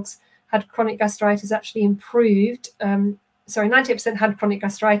 98% of dogs had chronic gastritis actually improved. 98% had chronic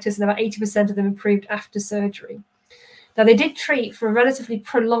gastritis and about 80% of them improved after surgery. Now they did treat for a relatively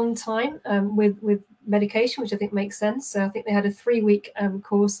prolonged time with medication, which I think makes sense. So I think they had a 3-week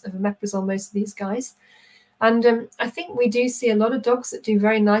course of omeprazole, most of these guys. And I think we do see a lot of dogs that do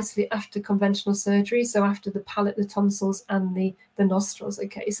very nicely after conventional surgery, so after the palate, the tonsils, and the nostrils.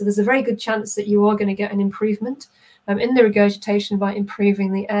 Okay, so there's a very good chance that you are going to get an improvement in the regurgitation by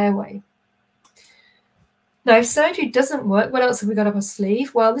improving the airway. Now, if surgery doesn't work, what else have we got up our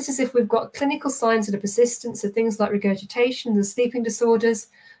sleeve? Well, this is if we've got clinical signs that are persistent, so things like regurgitation, the sleeping disorders,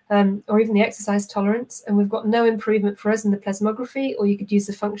 or even the exercise tolerance, and we've got no improvement for us in the plasmography, or you could use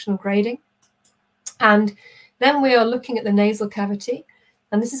the functional grading. And then we are looking at the nasal cavity.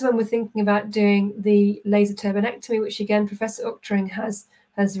 And this is when we're thinking about doing the laser turbinectomy, which again, Professor Uchtring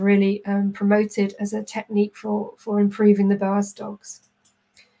has really promoted as a technique for improving the BOAS dogs.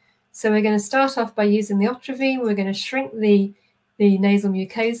 So we're going to start off by using the Otravine. We're going to shrink the nasal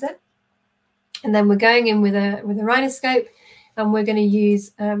mucosa. And then we're going in with a rhinoscope, and we're going to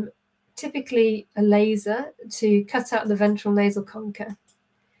use typically a laser to cut out the ventral nasal concha.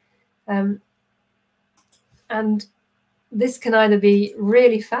 And this can either be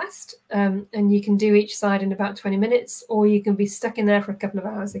really fast, and you can do each side in about 20 minutes, or you can be stuck in there for a couple of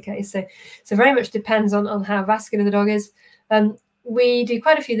hours. Okay, so very much depends on how vascular the dog is. We do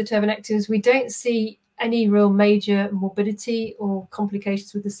quite a few of the turbinectomies. We don't see any real major morbidity or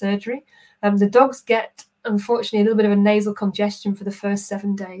complications with the surgery. The dogs get, unfortunately, a little bit of a nasal congestion for the first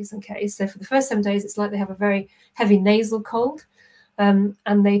 7 days. Okay, so for the first 7 days, it's like they have a very heavy nasal cold.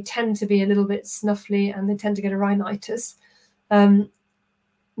 And they tend to be a little bit snuffly, and they tend to get a rhinitis.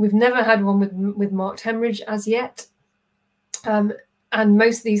 We've never had one with marked hemorrhage as yet. And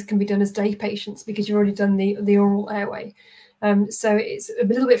most of these can be done as day patients because you've already done the oral airway. So it's a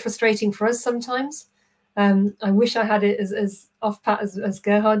little bit frustrating for us sometimes. I wish I had it as off-pat as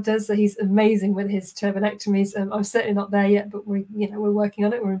Gerhard does. So he's amazing with his turbinectomies. I'm certainly not there yet, but we're working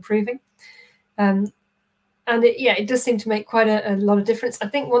on it. We're improving. And it does seem to make quite a lot of difference. I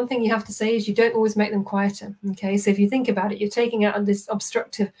think one thing you have to say is you don't always make them quieter. Okay, so if you think about it, you're taking out this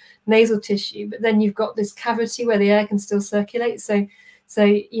obstructive nasal tissue, but then you've got this cavity where the air can still circulate. So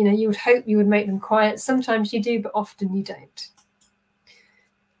you would hope you would make them quiet. Sometimes you do, but often you don't.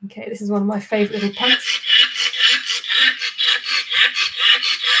 Okay, this is one of my favorite little punks.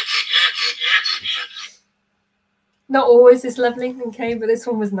 Not always this lovely, okay, but this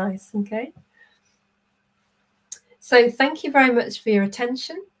one was nice, okay. So thank you very much for your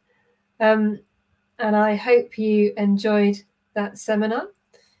attention. And I hope you enjoyed that seminar.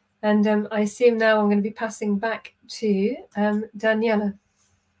 And I assume now I'm going to be passing back to Daniela.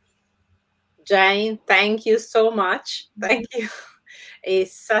 Jane, thank you so much. Thank you.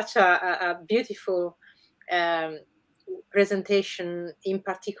 It's such a beautiful presentation, in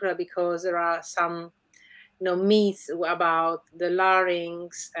particular because there are some myths about the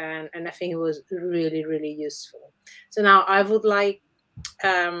larynx, and I think it was really, really useful. So now I would like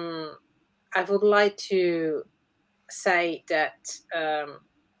to say that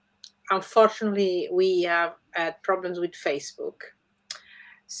unfortunately we have had problems with Facebook.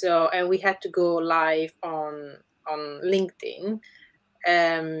 So, and we had to go live on LinkedIn.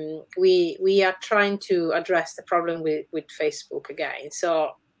 We are trying to address the problem with Facebook again.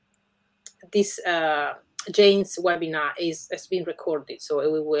 So this Jane's webinar has been recorded, so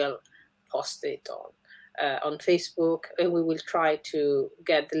we will post it on Facebook, and we will try to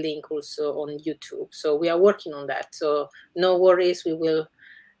get the link also on YouTube. So we are working on that. So no worries, we will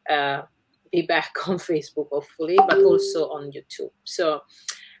be back on Facebook hopefully, but also on YouTube. So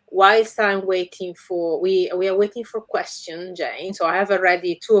whilst I'm waiting for, we are waiting for questions, Jane. So I have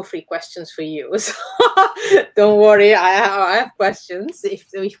already 2 or 3 questions for you. So don't worry, I have questions if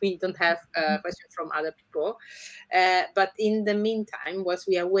we don't have questions from other people. But in the meantime, whilst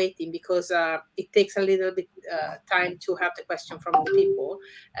we are waiting, because it takes a little bit time to have the question from the people,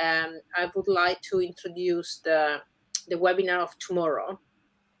 I would like to introduce the webinar of tomorrow.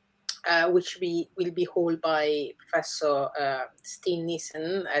 Which will be held by Professor Steen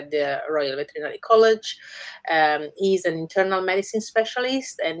Nissen at the Royal Veterinary College. He's an internal medicine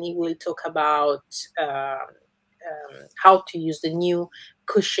specialist, and he will talk about how to use the new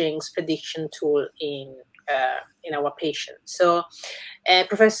Cushing's prediction tool in our patients. So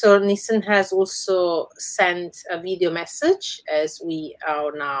Professor Nissen has also sent a video message, as we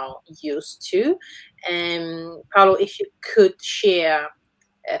are now used to. And Paolo, if you could share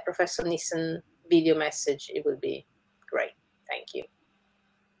Professor Nissen video message, it would be great. Thank you.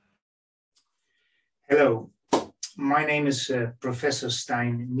 Hello, my name is Professor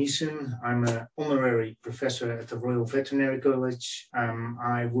Steen Nissen. I'm an honorary professor at the Royal Veterinary College.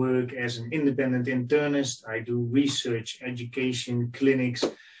 I work as an independent internist. I do research, education, clinics.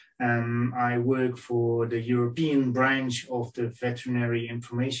 I work for the European branch of the Veterinary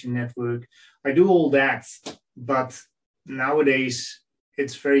Information Network. I do all that, but nowadays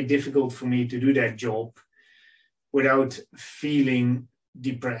it's very difficult for me to do that job without feeling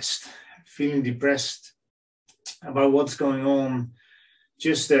depressed. Feeling depressed about what's going on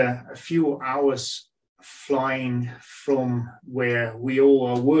just a few hours flying from where we all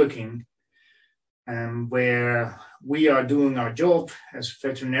are working, and where we are doing our job as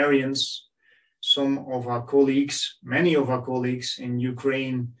veterinarians. Some of our colleagues, many of our colleagues in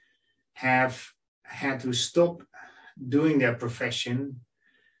Ukraine have had to stop doing their profession,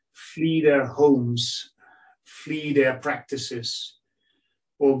 flee their homes, flee their practices,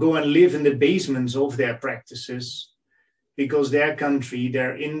 or go and live in the basements of their practices because their country,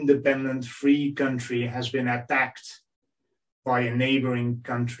 their independent, free country, has been attacked by a neighboring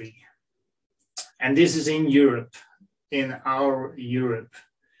country. And this is in Europe, in our Europe.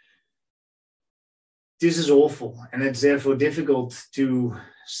 This is awful, and it's therefore difficult to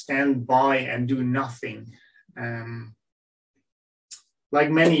stand by and do nothing. Like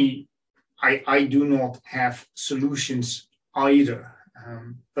many, I do not have solutions either,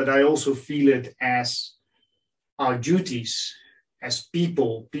 but I also feel it as our duties as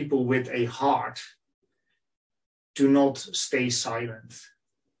people with a heart, to not stay silent.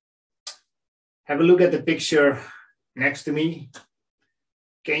 Have a look at the picture next to me.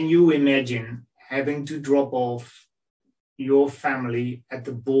 Can you imagine having to drop off your family at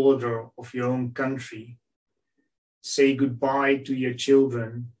the border of your own country, say goodbye to your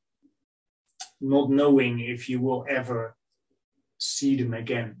children, not knowing if you will ever see them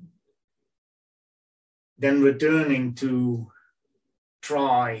again, then returning to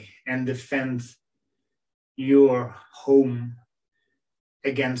try and defend your home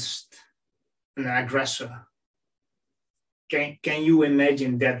against an aggressor? Can you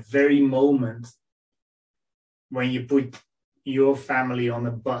imagine that very moment when you put your family on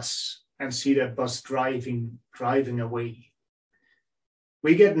a bus and see that bus driving away?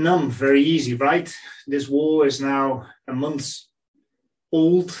 We get numb very easy, right? This war is now a month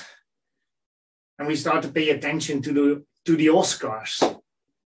old, and we start to pay attention to the Oscars.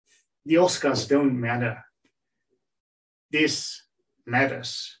 The Oscars don't matter. This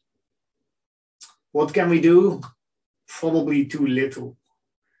matters. What can we do? Probably too little.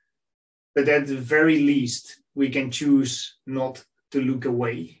 But at the very least, we can choose not to look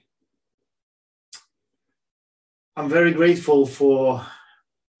away. I'm very grateful for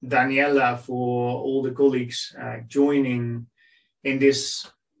Daniela, for all the colleagues joining in this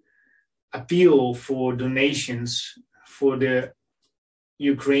appeal for donations for the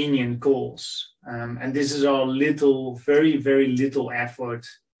Ukrainian cause. And this is our little, very, very little effort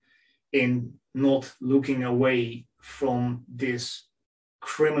in not looking away from this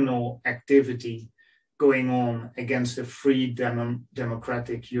criminal activity going on against a free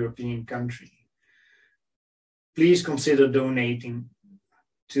democratic European country. Please consider donating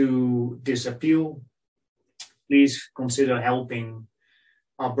to this appeal. Please consider helping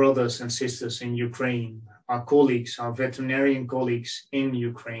our brothers and sisters in Ukraine, our colleagues, our veterinarian colleagues in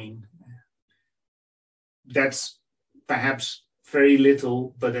Ukraine. That's perhaps very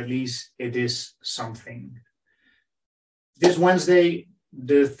little, but at least it is something. This Wednesday,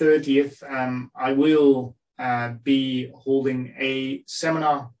 the 30th, I will be holding a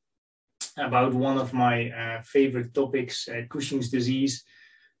seminar about one of my favorite topics, Cushing's disease.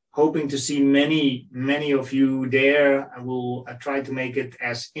 Hoping to see many of you there. I will try to make it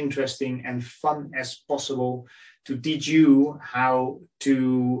as interesting and fun as possible to teach you how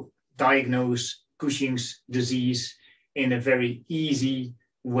to diagnose Cushing's disease in a very easy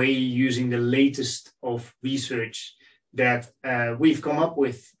way using the latest of research that we've come up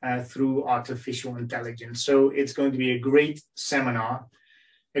with through artificial intelligence. So it's going to be a great seminar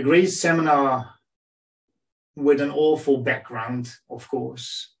with an awful background, of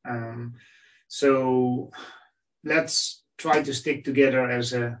course. So let's try to stick together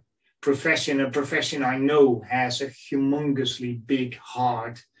as a profession I know has a humongously big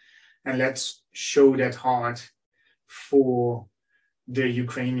heart, and let's show that heart for the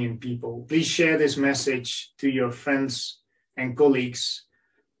Ukrainian people. Please share this message to your friends and colleagues.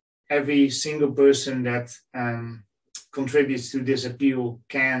 Every single person that contributes to this appeal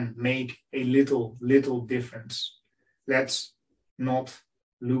can make a little difference. Let's not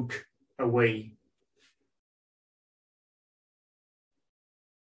look away.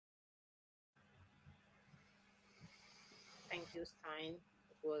 Thank you, Stein.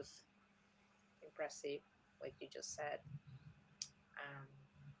 It was impressive what you just said.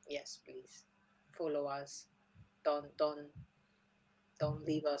 Yes, please follow us. Don't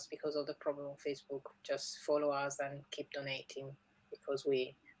leave us because of the problem on Facebook. Just follow us and keep donating, because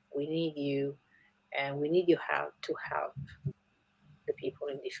we need you, and we need your help to help the people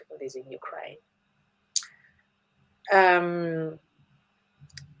in difficulties in Ukraine.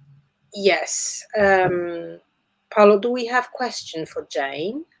 Yes. Paolo, do we have question for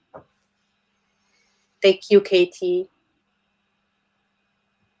Jane? Thank you, Katie.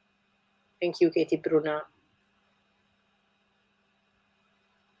 Thank you, Katie Bruna.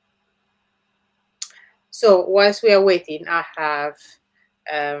 So whilst we are waiting, I have,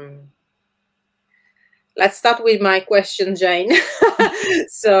 let's start with my question, Jane.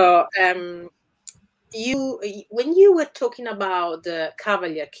 So when you were talking about the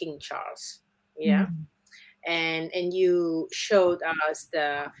Cavalier King Charles, yeah, and you showed us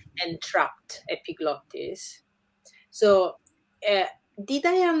the entrapped epiglottis. So did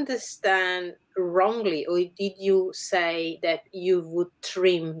I understand wrongly, or did you say that you would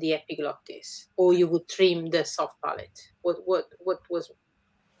trim the epiglottis, or you would trim the soft palate? What was?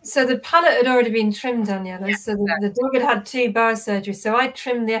 So the palate had already been trimmed, Daniela. Yeah, so the dog had 2 BOAS surgeries. So I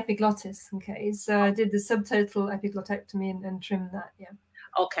trimmed the epiglottis. Okay, so I did the subtotal epiglotectomy and trimmed that. Yeah.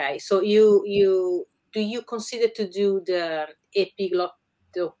 Okay. So do you consider to do the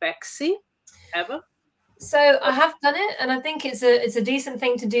epiglottopexy ever? So I have done it, and I think it's a decent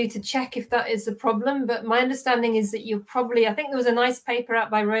thing to do to check if that is a problem. But my understanding is that you're probably, I think there was a nice paper out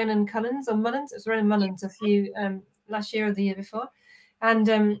by Ronan Mullins, it was Ronan Mullins a few last year or the year before,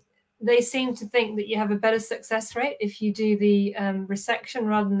 and they seem to think that you have a better success rate if you do the resection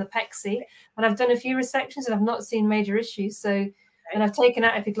rather than the pexy. And I've done a few resections and I've not seen major issues. So, and I've taken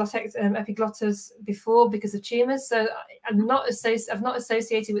out epiglottis before because of tumors. So I've not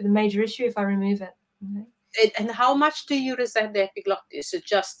associated with a major issue if I remove it. Okay. And how much do you resect the epiglottis? So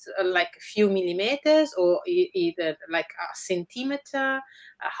just like a few millimeters, or either like a centimeter?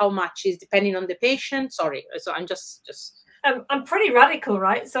 How much is depending on the patient? Sorry, so I'm just. I'm pretty radical,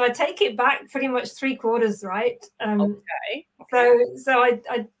 right? So I take it back pretty much 3/4, right? Okay. So I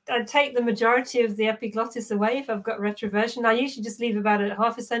take the majority of the epiglottis away if I've got retroversion. I usually just leave about a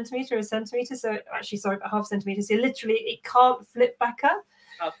 0.5 centimeter, a centimeter. So actually, sorry, about 0.5 centimeter. So literally, it can't flip back up.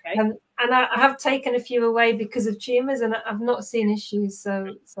 Okay. And I have taken a few away because of tumors, and I've not seen issues.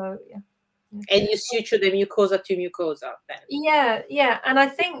 So yeah. And you suture the mucosa to mucosa then? Yeah. And I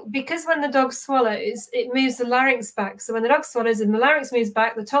think because when the dog swallows, it moves the larynx back. So when the dog swallows and the larynx moves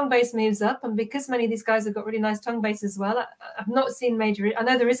back, the tongue base moves up. And because many of these guys have got really nice tongue base as well, I've not seen major. I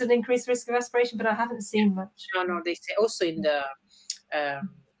know there is an increased risk of aspiration, but I haven't seen much. No, they say also in the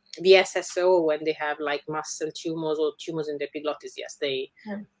the SSO, when they have like muscle tumors or tumors in the epiglottis, yes, they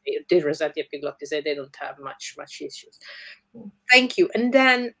resent the epiglottis. They don't have much issues. Thank you. And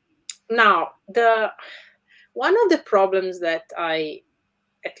then now one of the problems that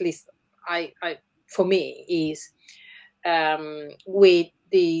for me is with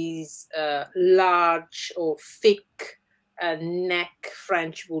these large or thick neck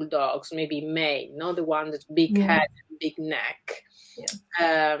French bulldogs, maybe male, not the one that's big head, big neck.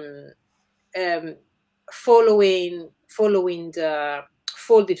 Following the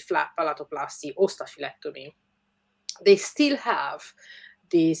folded flap palatoplasty or staphylectomy, they still have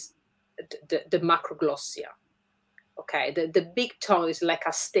this the macroglossia. Okay, the big tongue is like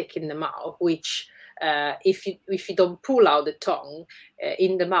a stick in the mouth, which if you don't pull out the tongue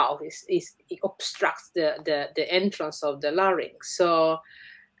in the mouth, it obstructs the entrance of the larynx. So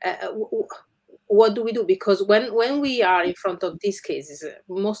what do we do? Because when we are in front of these cases,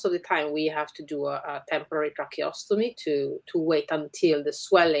 most of the time we have to do a temporary tracheostomy to wait until the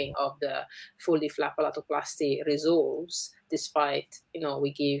swelling of the folded flap palatoplasty resolves, despite,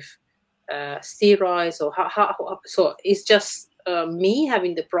 we give steroids, or so it's just me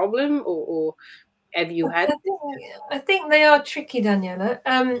having the problem, or have you had? I think they are tricky, Daniela.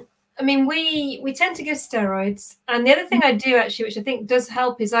 I mean, we tend to give steroids, and the other thing I do actually, which I think does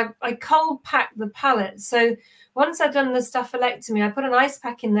help, is I cold pack the palate. So once I've done the staphylectomy, I put an ice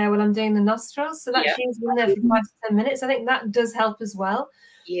pack in there while I'm doing the nostrils, so that's usually in there for 5 to 10 minutes. I think that does help as well.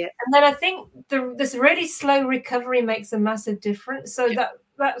 Yeah. And then I think this really slow recovery makes a massive difference. So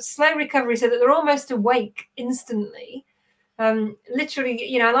that slow recovery, so that they're almost awake instantly.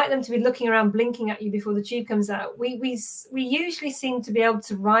 Literally, I like them to be looking around, blinking at you before the tube comes out. We usually seem to be able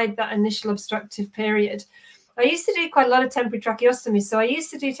to ride that initial obstructive period. I used to do quite a lot of temporary tracheostomies. So I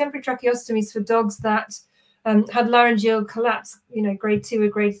used to do temporary tracheostomies for dogs that had laryngeal collapse, grade 2 or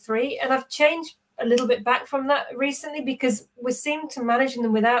grade 3. And I've changed a little bit back from that recently, because we're seeing to managing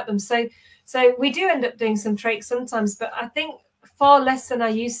them without them. So we do end up doing some trachs sometimes, but I think far less than I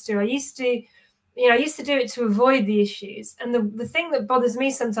used to. I used to do it to avoid the issues. And the thing that bothers me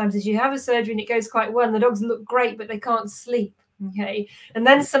sometimes is you have a surgery and it goes quite well and the dogs look great, but they can't sleep. Okay. And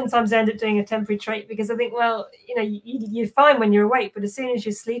then sometimes I end up doing a temporary trach, because I think, well, you're fine when you're awake, but as soon as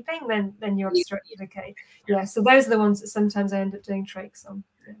you're sleeping, then you're obstructed. Okay. Yeah. So those are the ones that sometimes I end up doing trachs on.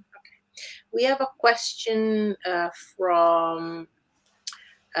 Yeah. Okay. We have a question from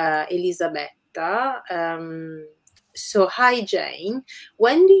Elisabetta. So, hi, Jane.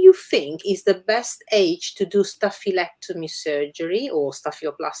 When do you think is the best age to do staphylectomy surgery or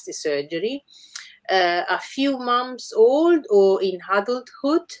staphyloplasty surgery? A few months old or in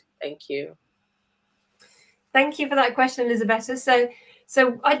adulthood? Thank you. Thank you for that question, Elisabetta.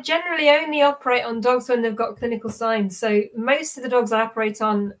 So I generally only operate on dogs when they've got clinical signs. So most of the dogs I operate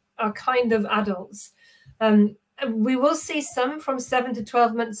on are kind of adults. We will see some from 7 to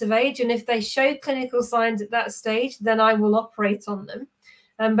 12 months of age, and if they show clinical signs at that stage, then I will operate on them.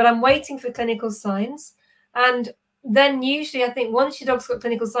 But I'm waiting for clinical signs. And then usually I think once your dog's got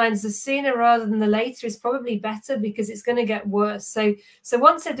clinical signs, the sooner rather than the later is probably better, because it's going to get worse. So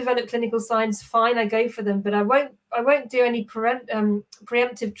once they develop clinical signs, fine, I go for them. But I won't do any preemptive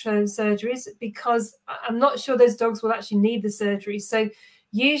surgeries, because I'm not sure those dogs will actually need the surgery. So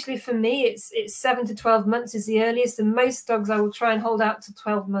usually for me, it's 7 to 12 months is the earliest, and most dogs I will try and hold out to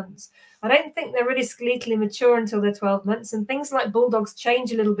 12 months. I don't think they're really skeletally mature until they're 12 months, and things like bulldogs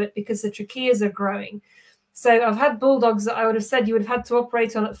change a little bit because the tracheas are growing. So I've had bulldogs that I would have said you would have had to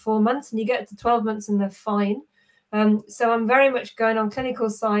operate on at 4 months, and you get to 12 months and they're fine. So I'm very much going on clinical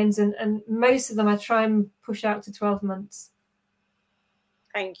signs, and most of them I try and push out to 12 months.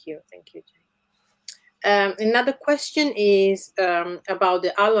 Thank you, Jane. Another question is about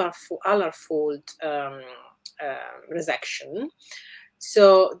the alar fold resection.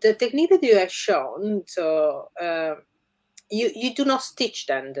 So the technique that you have shown, so you do not stitch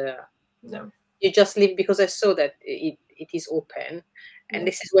then no. You just leave, because I saw that it is open, and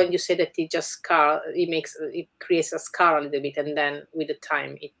this is when you say that it just it creates a scar a little bit, and then with the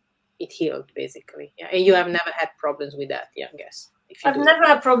time it healed basically. Yeah, and you have never had problems with that, yeah, I guess. I've never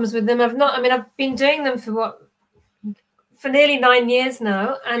had problems with them. I've been doing them for nearly 9 years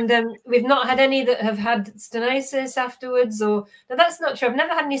now, and we've not had any that have had stenosis afterwards, no, that's not true. I've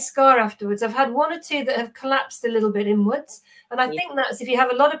never had any scar afterwards. I've had 1 or 2 that have collapsed a little bit inwards, and I think that's if you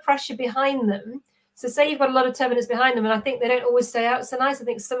have a lot of pressure behind them. So say you've got a lot of turbulence behind them, and I think they don't always stay out so nice. I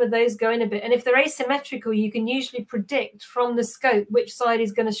think some of those go in a bit, and if they're asymmetrical, you can usually predict from the scope which side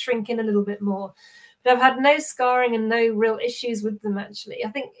is going to shrink in a little bit more. But I've had no scarring and no real issues with them, actually. I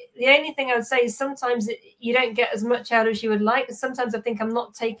think the only thing I would say is sometimes you don't get as much out as you would like. Sometimes I think I'm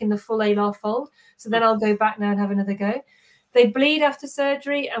not taking the full alar fold, so then I'll go back now and have another go. They bleed after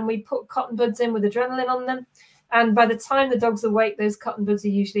surgery, and we put cotton buds in with adrenaline on them. And by the time the dog's awake, those cotton buds are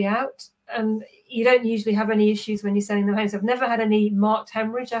usually out. And you don't usually have any issues when you're sending them home. So I've never had any marked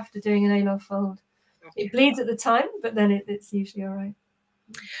hemorrhage after doing an alar fold. It bleeds at the time, but then it's usually all right.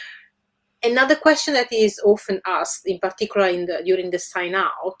 Another question that is often asked, in particular during the sign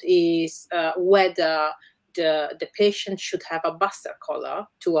out, is whether the patient should have a buster collar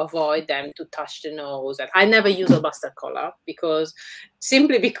to avoid them to touch the nose. And I never use a buster collar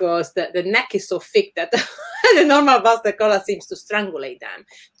simply because the neck is so thick that the normal buster collar seems to strangulate them.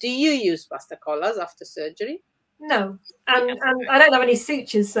 Do you use buster collars after surgery? No, and I don't have any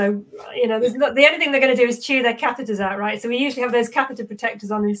sutures, so there's not, the only thing they're going to do is chew their catheters out, right? So we usually have those catheter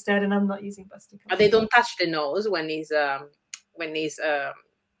protectors on instead, and I'm not using buster collars. But they don't touch the nose when he's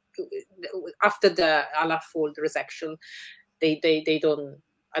after the alar fold resection. They don't.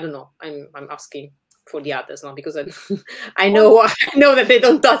 I don't know. I'm asking for the others now because I know that they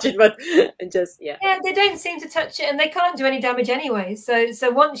don't touch it, but just yeah, they don't seem to touch it, and they can't do any damage anyway. So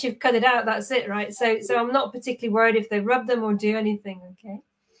once you've cut it out, that's it, right? So I'm not particularly worried if they rub them or do anything. Okay.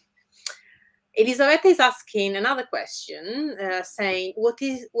 Elizabeth is asking another question, saying what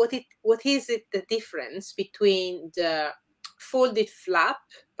is the difference between the folded flap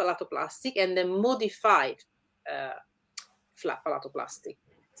palatoplastic and the modified flap palatoplastic?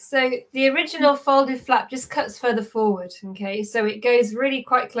 So the original folded flap just cuts further forward, okay? So it goes really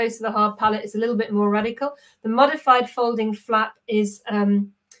quite close to the hard palate. It's a little bit more radical. The modified folding flap is a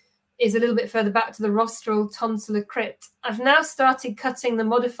little bit further back to the rostral tonsillar crypt. I've now started cutting the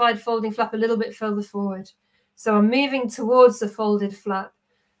modified folding flap a little bit further forward. So I'm moving towards the folded flap.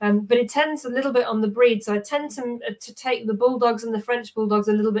 But it tends a little bit on the breed. So I tend to take the bulldogs and the French bulldogs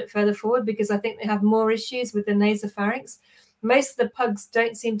a little bit further forward because I think they have more issues with the nasopharynx. Most of the pugs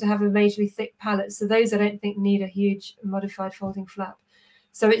don't seem to have a majorly thick palate. So those I don't think need a huge modified folding flap.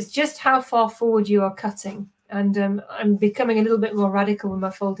 So it's just how far forward you are cutting. And I'm becoming a little bit more radical with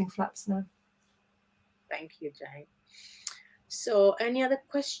my folding flaps now. Thank you, Jane. So any other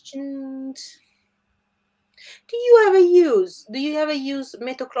questions? Do you ever use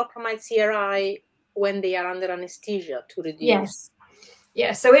metoclopramide CRI when they are under anesthesia to reduce? Yes.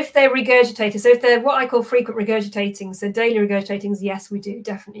 Yeah, so if they're regurgitated, so if they're what I call frequent regurgitating, so daily regurgitatings, yes, we do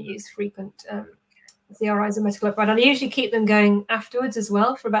definitely use frequent CRIs and metoclopramide. And I usually keep them going afterwards as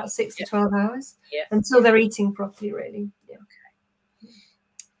well for about 6 to 12 hours until they're eating properly, really. Yeah.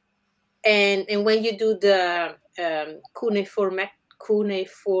 Okay. And when you do the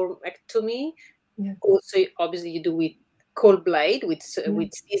cuneiformectomy, also obviously you do with cold blade with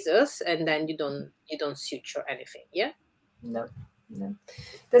scissors, and then you don't suture anything. Yeah. No.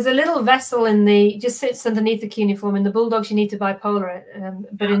 There's a little vessel just sits underneath the cuneiform. In the bulldogs you need to bipolar it,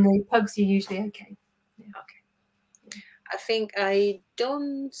 but in the pugs you're usually okay. Yeah. Okay. I think I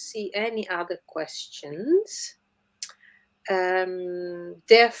don't see any other questions.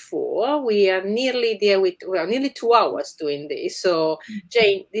 Therefore, we are nearly there nearly 2 hours doing this. So,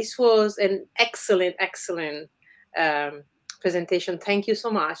 Jane, this was an excellent presentation. Thank you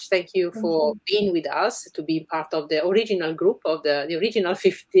so much. Thank you for being with us, to be part of the original group of the original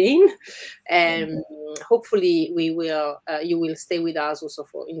 15. Hopefully, you will stay with us also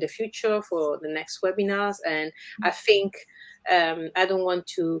in the future for the next webinars. And I think I don't want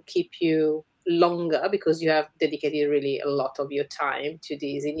to keep you longer because you have dedicated really a lot of your time to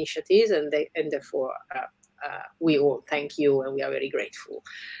these initiatives, and therefore we all thank you and we are very grateful.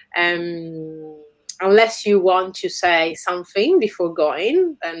 Unless you want to say something before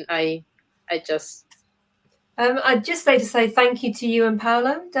going, then I'd just like to say thank you to you and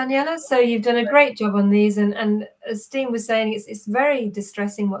Paolo, Daniela. So you've done a great job on these, and as Steen was saying, it's very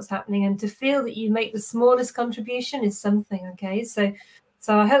distressing what's happening, and to feel that you make the smallest contribution is something. Okay, so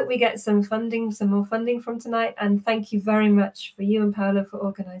I hope we get some more funding from tonight, and thank you very much for you and Paolo for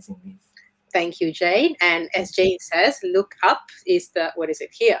organising these. Thank you, Jane. And as Jane says, look up is what is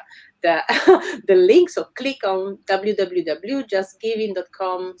it here? The link. So click on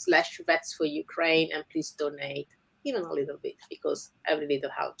www.justgiving.com/Vets4Ukraine and please donate even a little bit, because every little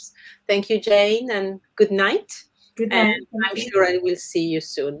helps. Thank you, Jane, and good night. Good night. And I'm sure I will see you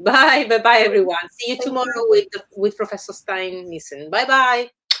soon. Bye. Bye-bye, everyone. See you tomorrow with Professor Stein Nissen. Bye-bye.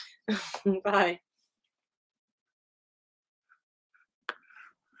 Bye.